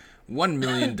is, $1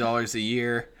 million a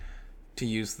year to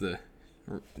use the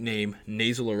name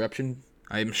Nasal Eruption.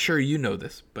 I'm sure you know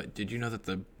this, but did you know that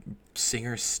the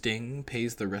singer Sting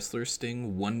pays the wrestler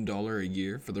Sting $1 a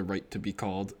year for the right to be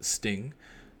called Sting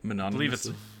mononymously? I believe it's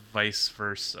vice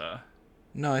versa.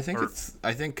 No, I think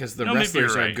because the No, maybe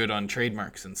wrestlers you're are right. good on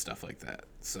trademarks and stuff like that.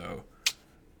 So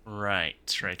Right.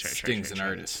 Sting's an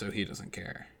artist, so he doesn't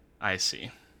care. I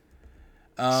see.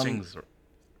 Sting's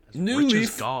New rich as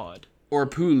Leaf God. or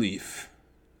Poo Leaf,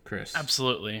 Chris?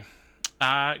 Absolutely.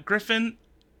 Griffin,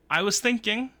 I was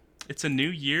thinking, it's a new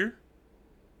year.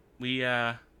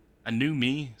 A new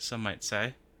me, some might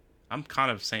say. I'm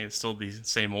kind of saying it's still the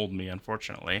same old me,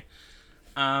 unfortunately.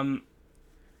 But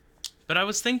I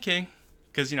was thinking,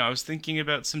 because, I was thinking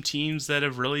about some teams that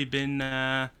have really been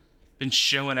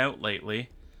showing out lately.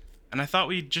 And I thought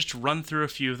we'd just run through a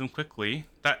few of them quickly.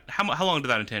 How long did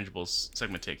that Intangibles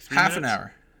segment take? 3 Half minutes? an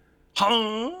hour.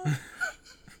 Huh?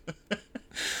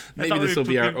 Maybe this will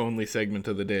be our only segment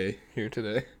of the day here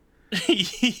today.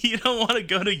 You don't want to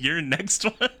go to your next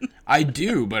one? I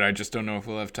do, but I just don't know if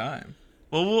we'll have time.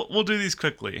 Well, we'll do these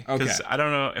quickly because Okay. I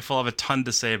don't know if we'll have a ton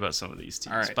to say about some of these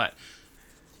teams. All right. But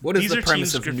What is These the are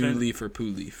premise teams, of New Griffin- Leaf or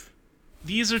Poo Leaf?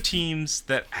 these are teams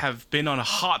that have been on a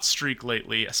hot streak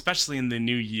lately, especially in the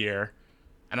new year,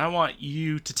 and I want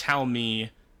you to tell me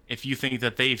if you think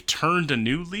that they've turned a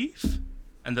new leaf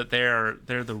and that they're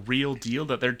the real deal,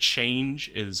 that their change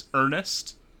is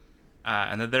earnest,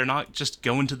 and that they're not just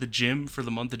going to the gym for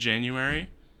the month of January,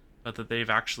 but that they've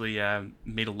actually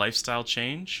made a lifestyle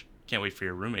change. Can't wait for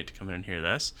your roommate to come in and hear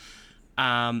this.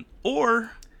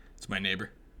 Or it's my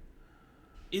neighbor.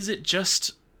 Is it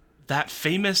just that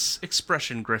famous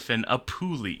expression, Griffin, a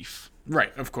poo leaf?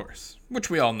 Right, of course. Which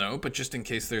we all know, but just in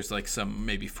case there's like some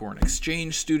maybe foreign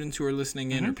exchange students who are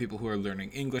listening in, or people who are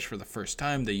learning English for the first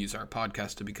time, they use our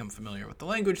podcast to become familiar with the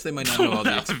language. They might not know all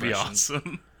the expressions. That would be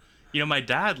awesome. You know, my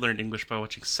dad learned English by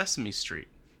watching Sesame Street.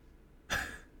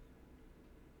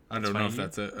 I don't know if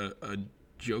that's a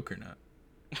joke or not.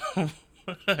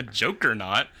 A joke or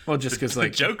not? Well, just because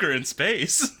like Joker in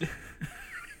space.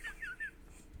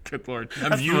 Good lord,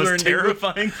 that's the most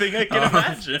terrifying thing I can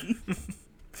imagine.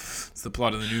 It's the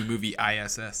plot of the new movie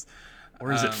ISS.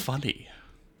 Or is it funny?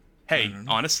 Hey,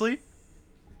 honestly,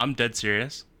 I'm dead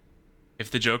serious. If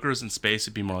the Joker was in space,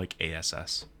 it'd be more like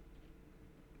ASS.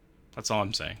 That's all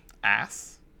I'm saying.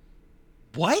 Ass?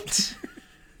 What?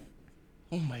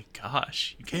 Oh my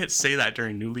gosh. You can't say that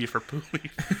during New Leaf or Poo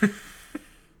Leaf.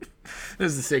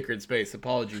 This is the sacred space.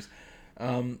 Apologies.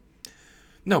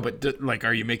 No, but like,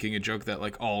 are you making a joke that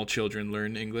like all children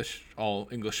learn English? All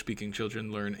English-speaking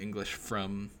children learn English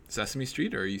from Sesame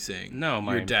Street? Or are you saying no?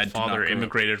 My your dad father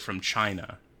immigrated from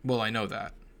China. Well, I know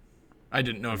that. I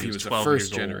didn't know if he was a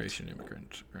first-generation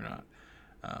immigrant or not.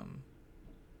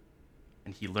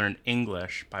 And he learned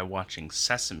English by watching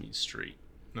Sesame Street.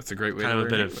 That's a great way to learn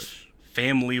English. Kind of a bit of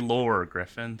family lore,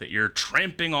 Griffin, that you're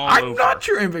tramping all over. I'm not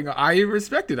tramping. I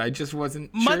respect it. I just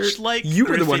wasn't much sure. Like you were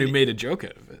Griffin, the one who made a joke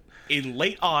out of it. In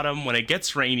late autumn, when it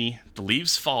gets rainy, the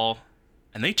leaves fall,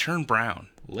 and they turn brown.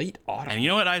 Late autumn. And you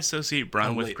know what I associate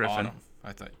brown with, Griffin? Autumn.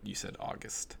 I thought you said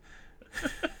August.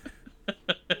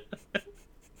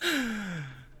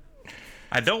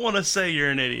 I don't want to say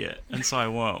you're an idiot, and so I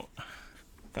won't.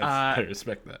 I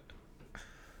respect that.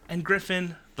 And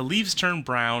Griffin, the leaves turn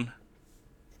brown,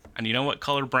 and you know what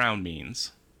color brown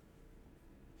means?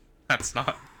 That's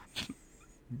not...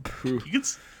 Poo.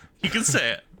 You can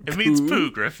say it. It means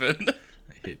poo, Griffin.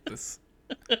 I hate this.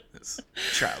 This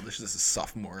childish. This is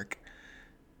sophomoric.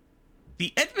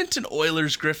 The Edmonton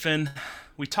Oilers, Griffin,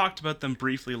 we talked about them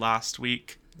briefly last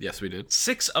week. Yes, we did.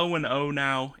 6-0-0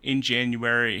 now in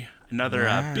January.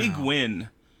 Another big win.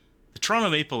 The Toronto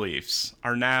Maple Leafs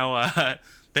are now...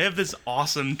 they have this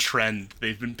awesome trend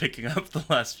they've been picking up the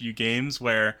last few games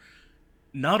where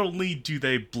not only do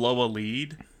they blow a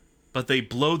lead, but they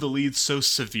blow the lead so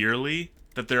severely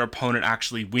that their opponent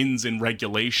actually wins in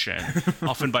regulation,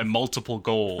 often by multiple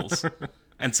goals.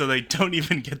 And so they don't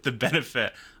even get the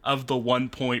benefit of the 1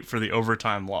 point for the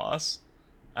overtime loss,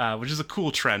 which is a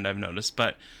cool trend I've noticed.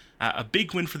 But a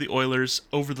big win for the Oilers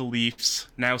over the Leafs.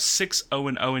 Now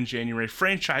 6-0-0 in January.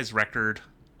 Franchise record,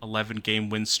 11-game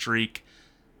win streak.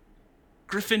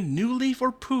 Griffin, new leaf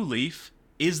or poo leaf?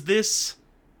 Is this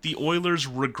the Oilers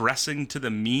regressing to the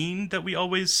mean that we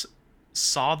always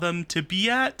saw them to be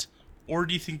at? Or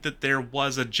do you think that there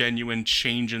was a genuine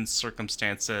change in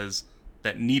circumstances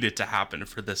that needed to happen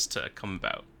for this to come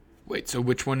about? Wait, so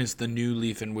which one is the new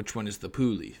leaf and which one is the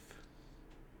poo leaf?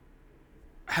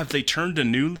 Have they turned a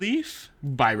new leaf?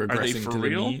 By regressing to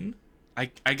real? the mean?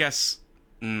 I guess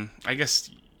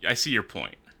I see your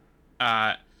point.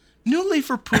 New leaf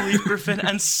or poo leaf, Griffin,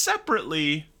 and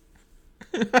separately,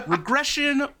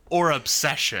 regression or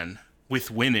obsession with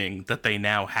winning that they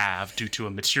now have due to a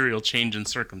material change in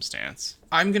circumstance?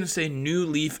 I'm going to say new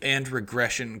leaf and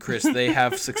regression, Chris. They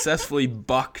have successfully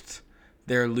bucked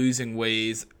their losing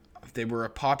ways. They were a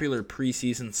popular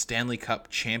preseason Stanley Cup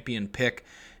champion pick,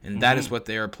 and that is what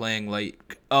they are playing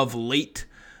like of late.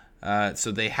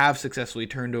 So they have successfully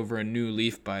turned over a new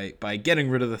leaf by getting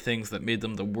rid of the things that made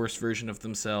them the worst version of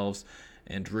themselves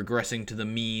and regressing to the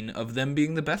mean of them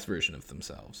being the best version of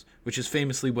themselves, which is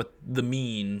famously what the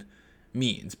mean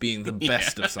means, being the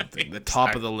best of something, the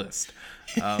top of the list.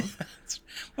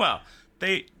 Well,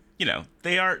 they're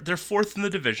fourth in the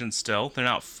division still. They're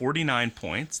now at 49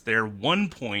 points. They're 1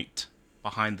 point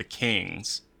behind the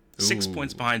Kings, 6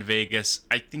 points behind Vegas.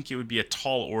 I think it would be a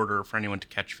tall order for anyone to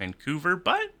catch Vancouver,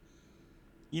 but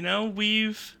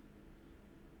we've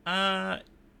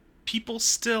people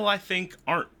still, I think,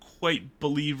 aren't quite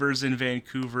believers in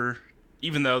Vancouver,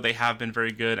 even though they have been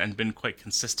very good and been quite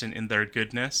consistent in their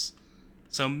goodness.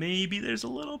 So maybe there's a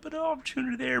little bit of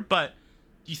opportunity there, but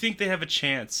do you think they have a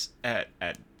chance at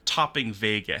topping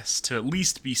Vegas to at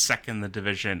least be second in the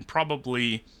division,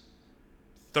 probably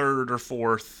third or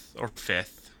fourth or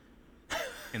fifth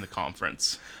in the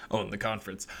conference? Oh, in the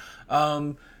conference.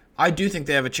 I do think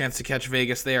they have a chance to catch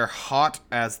Vegas. They are hot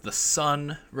as the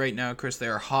sun right now, Chris. They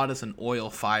are hot as an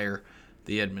oil fire,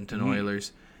 the Edmonton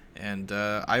Oilers. And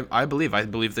I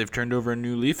believe they've turned over a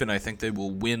new leaf, and I think they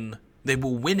will win. They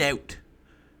will win out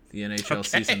the NHL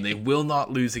season. They will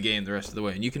not lose a game the rest of the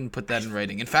way. And you can put that in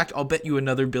writing. In fact, I'll bet you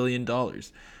another $1 billion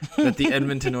that the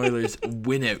Edmonton Oilers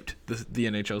win out the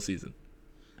NHL season.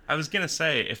 I was going to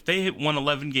say, if they won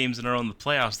 11 games in a row in the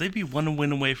playoffs, they'd be one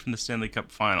win away from the Stanley Cup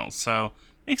Finals. So,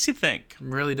 makes you think. It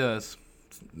really does.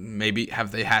 Maybe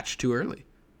have they hatched too early?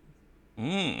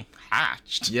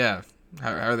 Hatched? Yeah.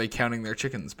 How are they counting their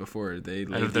chickens before they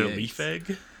lay Out of their eggs? leaf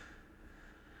egg?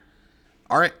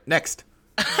 All right, next.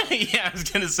 Yeah, I was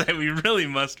going to say, we really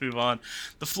must move on.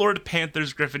 The Florida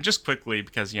Panthers, Griffin, just quickly,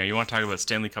 because, you want to talk about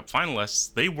Stanley Cup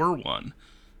finalists. They were one.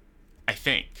 I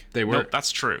think. They were. Nope,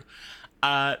 that's true.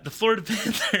 The Florida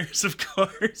Panthers, of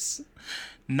course,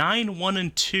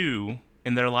 9-1-2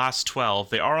 in their last 12.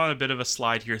 They are on a bit of a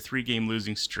slide here, 3-game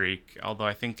losing streak, although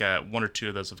I think 1 or 2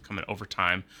 of those have come in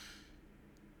overtime.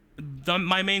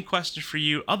 My main question for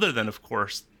you, other than, of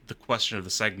course, the question of the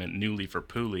segment, new leaf or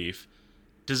poo leaf,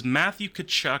 does Matthew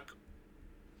Tkachuk,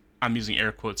 I'm using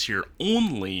air quotes here,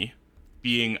 only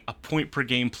being a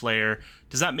point-per-game player,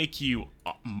 does that make you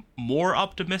more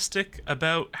optimistic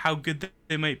about how good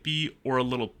they might be, or a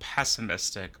little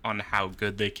pessimistic on how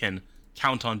good they can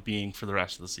count on being for the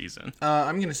rest of the season?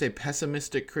 I'm going to say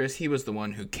pessimistic, Chris. He was the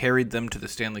one who carried them to the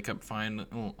Stanley Cup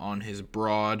final on his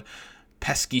broad,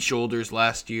 pesky shoulders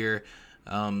last year.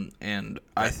 And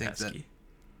I think Pesky. that...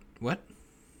 What?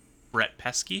 Brett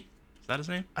Pesky? Is that his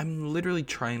name? I'm literally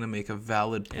trying to make a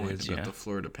valid point about the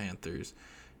Florida Panthers.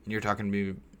 And you're talking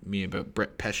to me about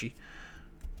Brett Pesci,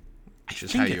 which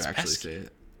is how you actually say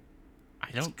it.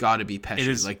 It's got to be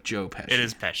Pesci, like Joe Pesci. It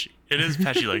is Pesci. It is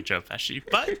Pesci like Joe Pesci.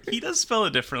 But he does spell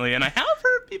it differently, and I have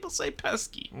heard people say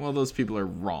Pesky. Well, those people are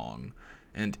wrong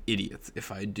and idiots,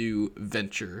 if I do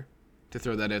venture to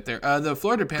throw that out there. The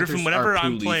Florida Panthers Griffin, whenever are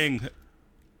I'm playing...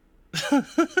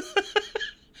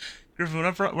 Griffin,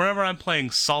 whenever I'm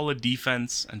playing solid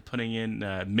defense and putting in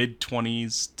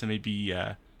mid-20s to maybe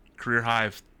career high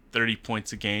of 30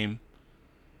 points a game.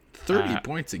 30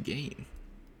 points a game?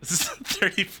 This is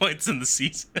 30 points in the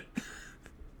season.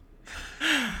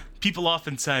 People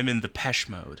often say I'm in the Pesh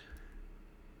mode.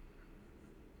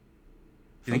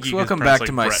 Folks, welcome back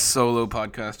to my solo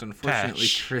podcast. Unfortunately,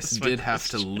 Chris did have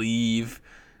to leave,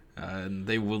 and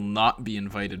they will not be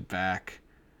invited back.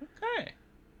 Okay.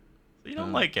 So you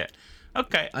don't like it.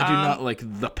 Okay. I do not like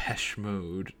the Pesh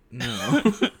mode. No.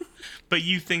 But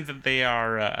you think that they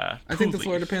are I think the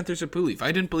Florida Panthers are poo leaf.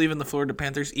 I didn't believe in the Florida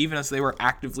Panthers even as they were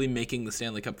actively making the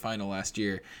Stanley Cup final last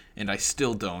year, and I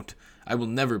still don't. I will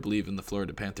never believe in the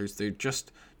Florida Panthers. They're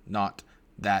just not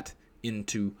that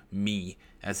into me,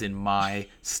 as in my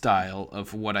style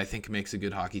of what I think makes a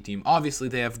good hockey team. Obviously,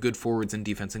 they have good forwards and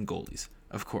defense and goalies,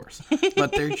 of course.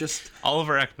 But they're just...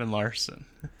 Oliver Ekman-Larsson.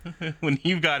 When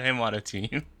you've got him on a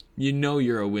team. You know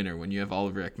you're a winner when you have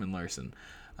Oliver Ekman-Larsson.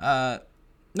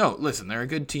 No, listen, they're a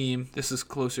good team. This is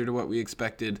closer to what we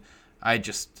expected.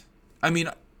 What's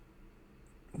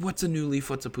a new leaf?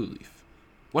 What's a poo leaf?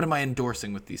 What am I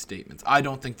endorsing with these statements? I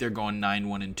don't think they're going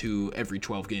 9-1-2 every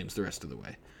 12 games the rest of the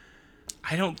way.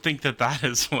 I don't think that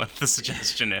is what the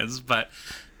suggestion is, but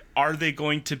are they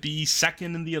going to be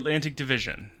second in the Atlantic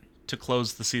Division to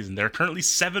close the season? They're currently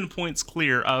 7 points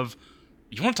clear of,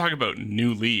 you want to talk about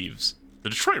new leaves, the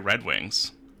Detroit Red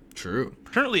Wings. True.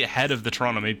 Currently ahead of the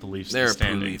Toronto Maple Leafs. They're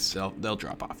poo leafs. They'll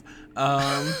drop off.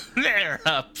 They're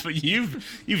up.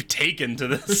 You've taken to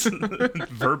this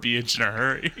verbiage in a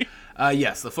hurry.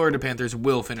 Yes, the Florida Panthers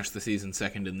will finish the season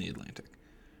second in the Atlantic.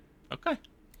 Okay.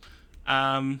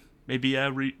 Maybe a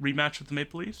rematch with the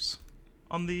Maple Leafs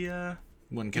on the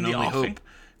one can only hope,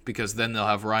 because then they'll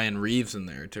have Ryan Reeves in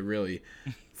there to really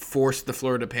force the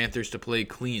Florida Panthers to play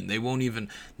clean. They won't even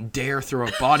dare throw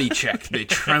a body check. They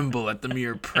tremble at the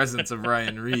mere presence of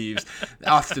Ryan Reeves.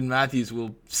 Austin Matthews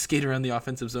will skate around the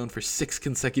offensive zone for 6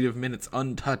 consecutive minutes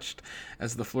untouched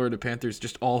as the Florida Panthers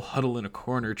just all huddle in a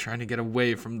corner trying to get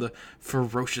away from the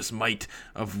ferocious might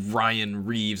of Ryan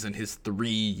Reeves and his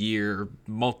 3-year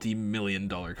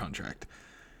multi-million-dollar contract.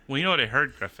 Well, you know what I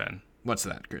heard, Griffin? What's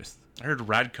that, Chris? I heard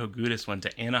Radko Gudas went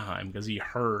to Anaheim because he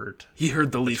heard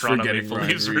the Leafs were getting Maple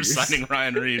Leafs were signing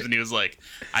Ryan Reeves, and he was like,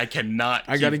 I got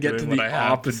to get to the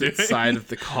opposite side of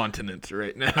the continent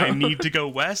right now. I need to go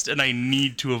west, and I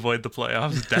need to avoid the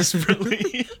playoffs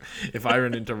desperately. If I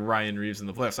run into Ryan Reeves in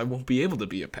the playoffs, I won't be able to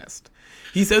be a pest.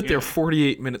 He's out there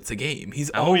 48 minutes a game.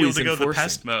 He's always able to enforcing. go the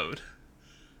pest mode.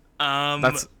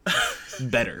 That's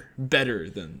better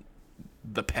than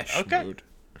the pest mode.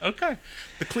 Okay.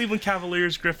 The Cleveland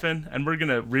Cavaliers, Griffin, and we're going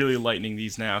to really lightening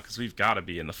these now because we've got to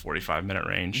be in the 45-minute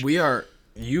range.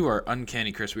 You are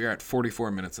uncanny, Chris. We are at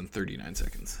 44 minutes and 39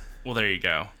 seconds. Well, there you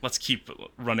go. Let's keep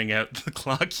running out the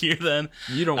clock here then.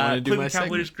 You don't want to do Cleveland my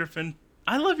Cavaliers, segment. Griffin.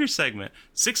 I love your segment.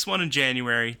 6-1 in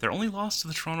January. Their only loss to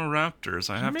the Toronto Raptors,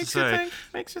 I have to say.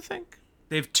 Makes you think.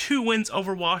 They have 2 wins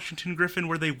over Washington, Griffin,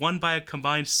 where they won by a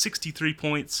combined 63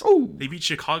 points. Ooh. They beat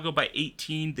Chicago by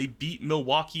 18. They beat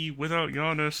Milwaukee without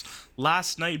Giannis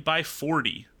last night by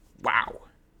 40. Wow.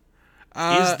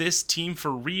 Is this team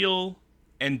for real?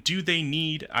 And do they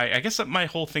need... I guess that my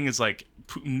whole thing is like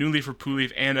new leaf or poo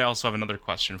leaf, and I also have another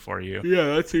question for you.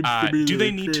 Yeah, that seems to be do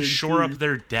they need to shore up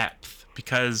their depth?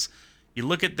 Because you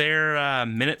look at their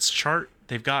minutes chart,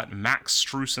 they've got Max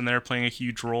Strus in there playing a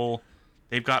huge role.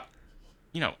 They've got...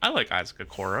 I like Isaac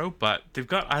Okoro, but they've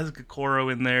got Isaac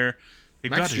Okoro in there.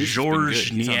 They've got Georges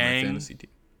Niang.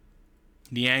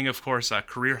 Niang, of course, a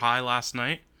career high last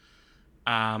night.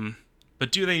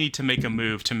 But do they need to make a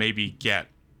move to maybe get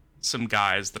some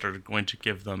guys that are going to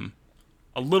give them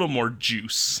a little more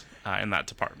juice in that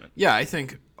department? Yeah, I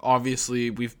think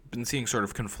obviously we've been seeing sort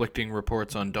of conflicting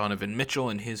reports on Donovan Mitchell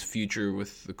and his future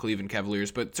with the Cleveland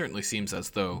Cavaliers, but it certainly seems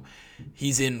as though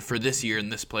he's in for this year in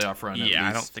this playoff run. Yeah,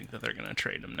 I don't think that they're going to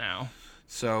trade him now.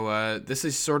 So this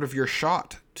is sort of your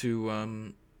shot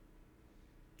to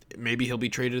maybe he'll be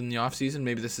traded in the offseason.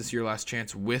 Maybe this is your last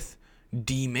chance with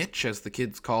D. Mitch, as the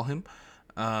kids call him.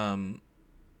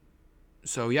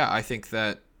 So yeah, I think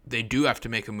that they do have to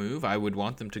make a move. I would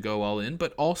want them to go all in,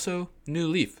 but also new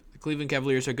leaf. The Cleveland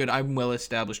Cavaliers are good. I'm well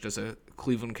established as a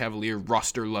Cleveland Cavalier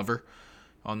roster lover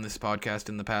on this podcast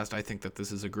in the past. I think that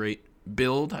this is a great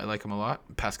build. I like him a lot.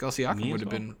 Pascal Siakam would have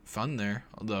been fun there,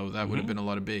 although that would have been a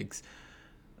lot of bigs.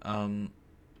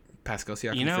 Pascal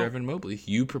Siakam for Evan Mobley.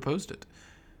 You proposed it.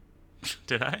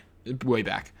 Did I? Way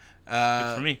back.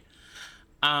 Good for me.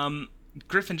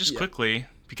 Griffin, just quickly,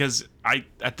 because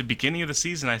at the beginning of the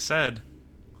season I said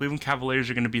Cleveland Cavaliers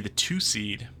are going to be the 2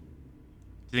 seed. Do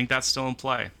you think that's still in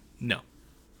play? No.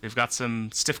 They've got some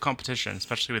stiff competition,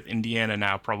 especially with Indiana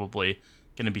now probably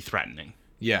going to be threatening.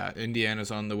 Yeah,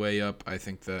 Indiana's on the way up. I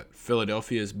think that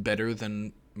Philadelphia is better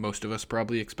than most of us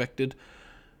probably expected.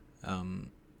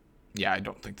 Yeah, I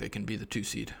don't think they can be the 2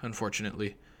 seed,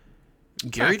 unfortunately.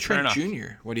 Gary Trent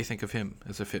Jr., what do you think of him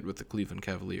as a fit with the Cleveland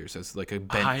Cavaliers as like a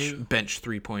bench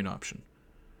 3-point option?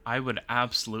 I would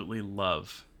absolutely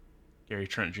love Gary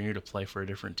Trent Jr. to play for a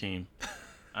different team.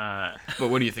 But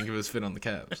what do you think of his fit on the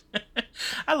Cavs?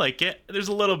 I like it. There's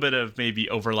a little bit of maybe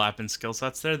overlap in skill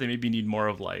sets there. They maybe need more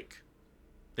of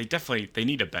they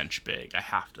need a bench big, I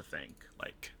have to think.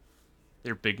 Like,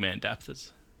 their big man depth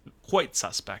is quite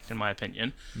suspect in my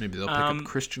opinion. Maybe they'll pick up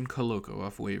Christian Koloko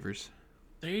off waivers.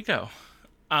 There you go.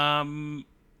 The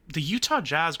Utah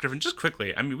Jazz, Griffin, just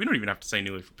quickly. I mean, we don't even have to say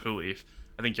new leaf or poo leaf.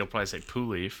 I think you'll probably say poo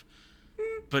leaf.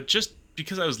 But just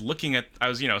because I was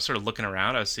sort of looking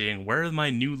around, I was seeing where are my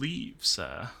new leaves?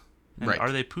 Right.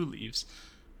 Are they poo leaves?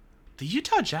 The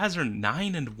Utah Jazz are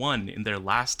 9-1 in their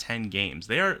last 10 games.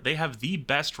 They have the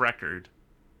best record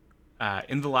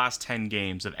in the last 10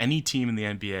 games of any team in the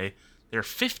NBA. They're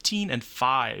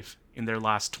 15-5 in their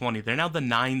last 20. They're now the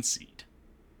 9 seed.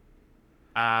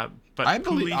 But I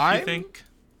believe you think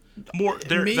more.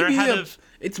 They're ahead of.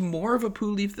 It's more of a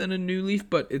poo leaf than a new leaf,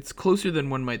 but it's closer than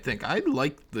one might think. I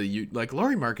like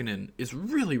Lauri Markkanen is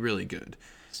really, really good.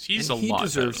 He's a lot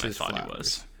better than I thought he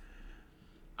was.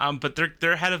 But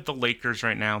they're ahead of the Lakers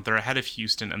right now. They're ahead of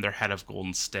Houston and they're ahead of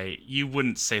Golden State. You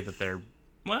wouldn't say that they're,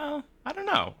 well, I don't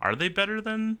know. Are they better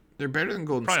than? They're better than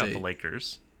Golden probably State. Not the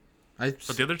Lakers. But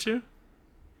the other two?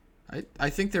 I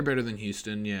think they're better than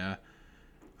Houston. Yeah.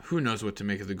 Who knows what to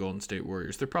make of the Golden State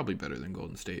Warriors? They're probably better than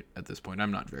Golden State at this point.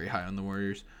 I'm not very high on the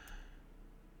Warriors.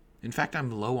 In fact,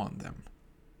 I'm low on them.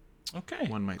 Okay.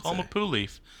 One might call say. them a poo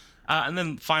leaf. And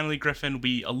then finally, Griffin,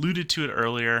 we alluded to it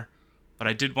earlier, but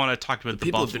I did want to talk about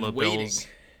the Buffalo Bills.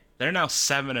 They're now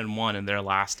 7-1 in their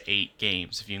last 8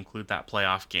 games, if you include that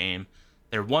playoff game.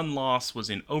 Their one loss was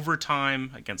in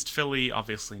overtime against Philly.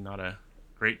 Obviously not a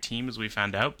great team, as we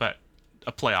found out, but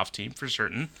a playoff team for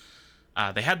certain.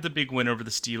 They had the big win over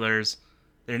the Steelers.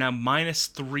 They're now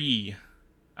 -3.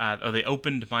 They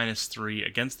opened -3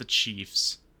 against the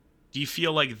Chiefs. Do you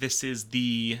feel like this is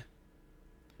the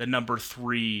number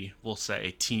 3, we'll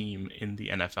say, team in the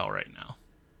NFL right now?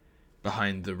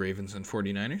 Behind the Ravens and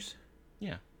 49ers?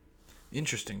 Yeah.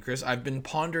 Interesting, Chris. I've been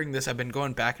pondering this. I've been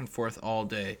going back and forth all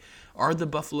day. Are the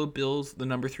Buffalo Bills the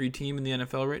number 3 team in the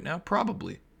NFL right now?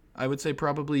 Probably. I would say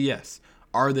probably yes.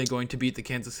 Are they going to beat the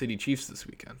Kansas City Chiefs this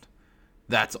weekend?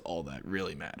 That's all that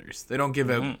really matters. They don't give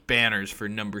out banners for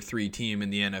number 3 team in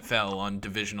the NFL on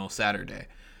Divisional Saturday.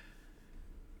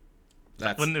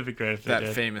 That's Wouldn't it be great if they that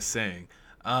did? famous saying.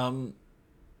 And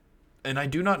I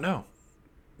do not know.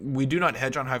 We do not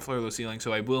hedge on high floor, low ceiling,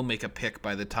 so I will make a pick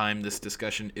by the time this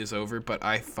discussion is over, but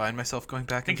I find myself going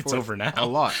back and think forth it's over now. a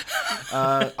lot.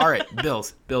 All right,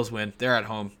 Bills. Bills win. They're at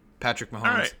home. Patrick Mahomes.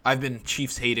 All right. I've been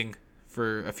Chiefs hating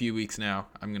for a few weeks now.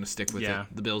 I'm going to stick with Yeah.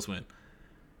 it. The Bills win.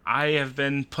 I have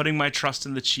been putting my trust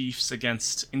in the Chiefs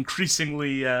against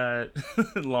increasingly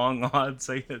long odds,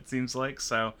 it seems like.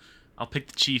 So I'll pick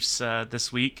the Chiefs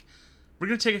this week. We're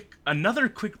going to take another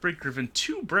quick break, Griffin.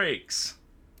 2 breaks.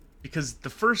 Because the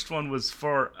first one was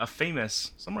for a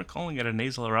famous, some are calling it a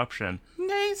nasal eruption.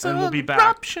 Nasal and we'll be back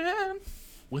eruption.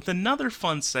 with another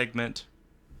fun segment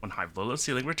when High Floor Low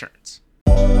Ceiling returns.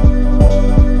 All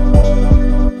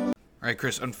right,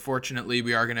 Chris, unfortunately,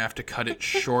 we are going to have to cut it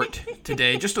short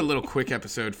today. Just a little quick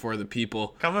episode for the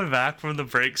people. Coming back from the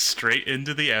break straight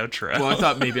into the outro. Well, I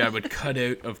thought maybe I would cut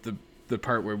out of the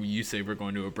part where you say we're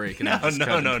going to a break. And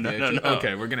No. No.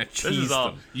 Okay, we're going to tease This is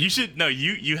all. them. You should no.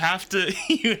 You have to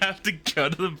you have to go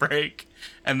to the break,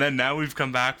 and then now we've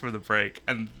come back from the break,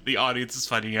 and the audience is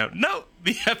finding out. No,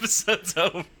 the episode's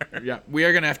over. Yeah, we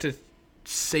are going to have to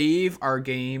save our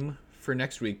game for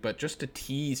next week, but just to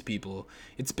tease people,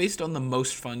 it's based on the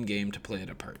most fun game to play at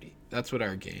a party. That's what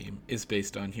our game is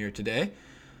based on here today.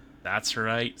 That's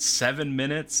right. 7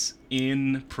 minutes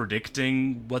in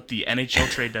predicting what the NHL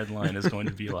trade deadline is going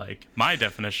to be like. My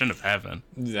definition of heaven.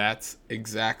 That's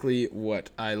exactly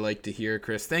what I like to hear,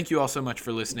 Chris. Thank you all so much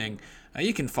for listening.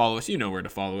 You can follow us. You know where to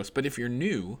follow us. But if you're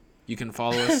new, you can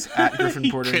follow us at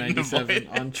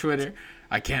GriffinPorter97 on Twitter.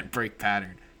 I can't break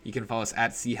pattern. You can follow us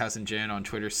at CHouseandJan on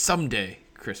Twitter. Someday,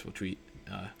 Chris will tweet.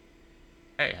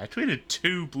 Hey, I tweeted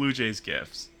 2 Blue Jays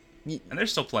gifs. And they're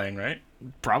still playing, right?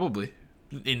 Probably.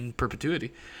 In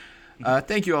perpetuity.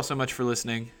 Thank you all so much for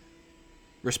listening.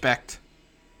 Respect.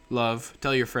 Love.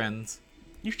 Tell your friends.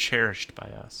 You're cherished by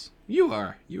us. You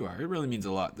are. You are. It really means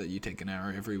a lot that you take an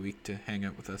hour every week to hang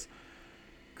out with us.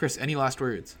 Chris, any last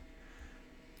words?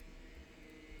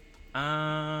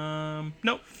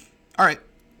 Nope. All right.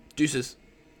 Deuces.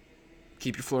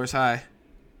 Keep your floors high.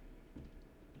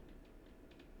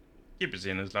 Keep your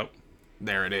Xenos low.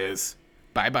 There it is.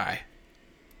 Bye-bye.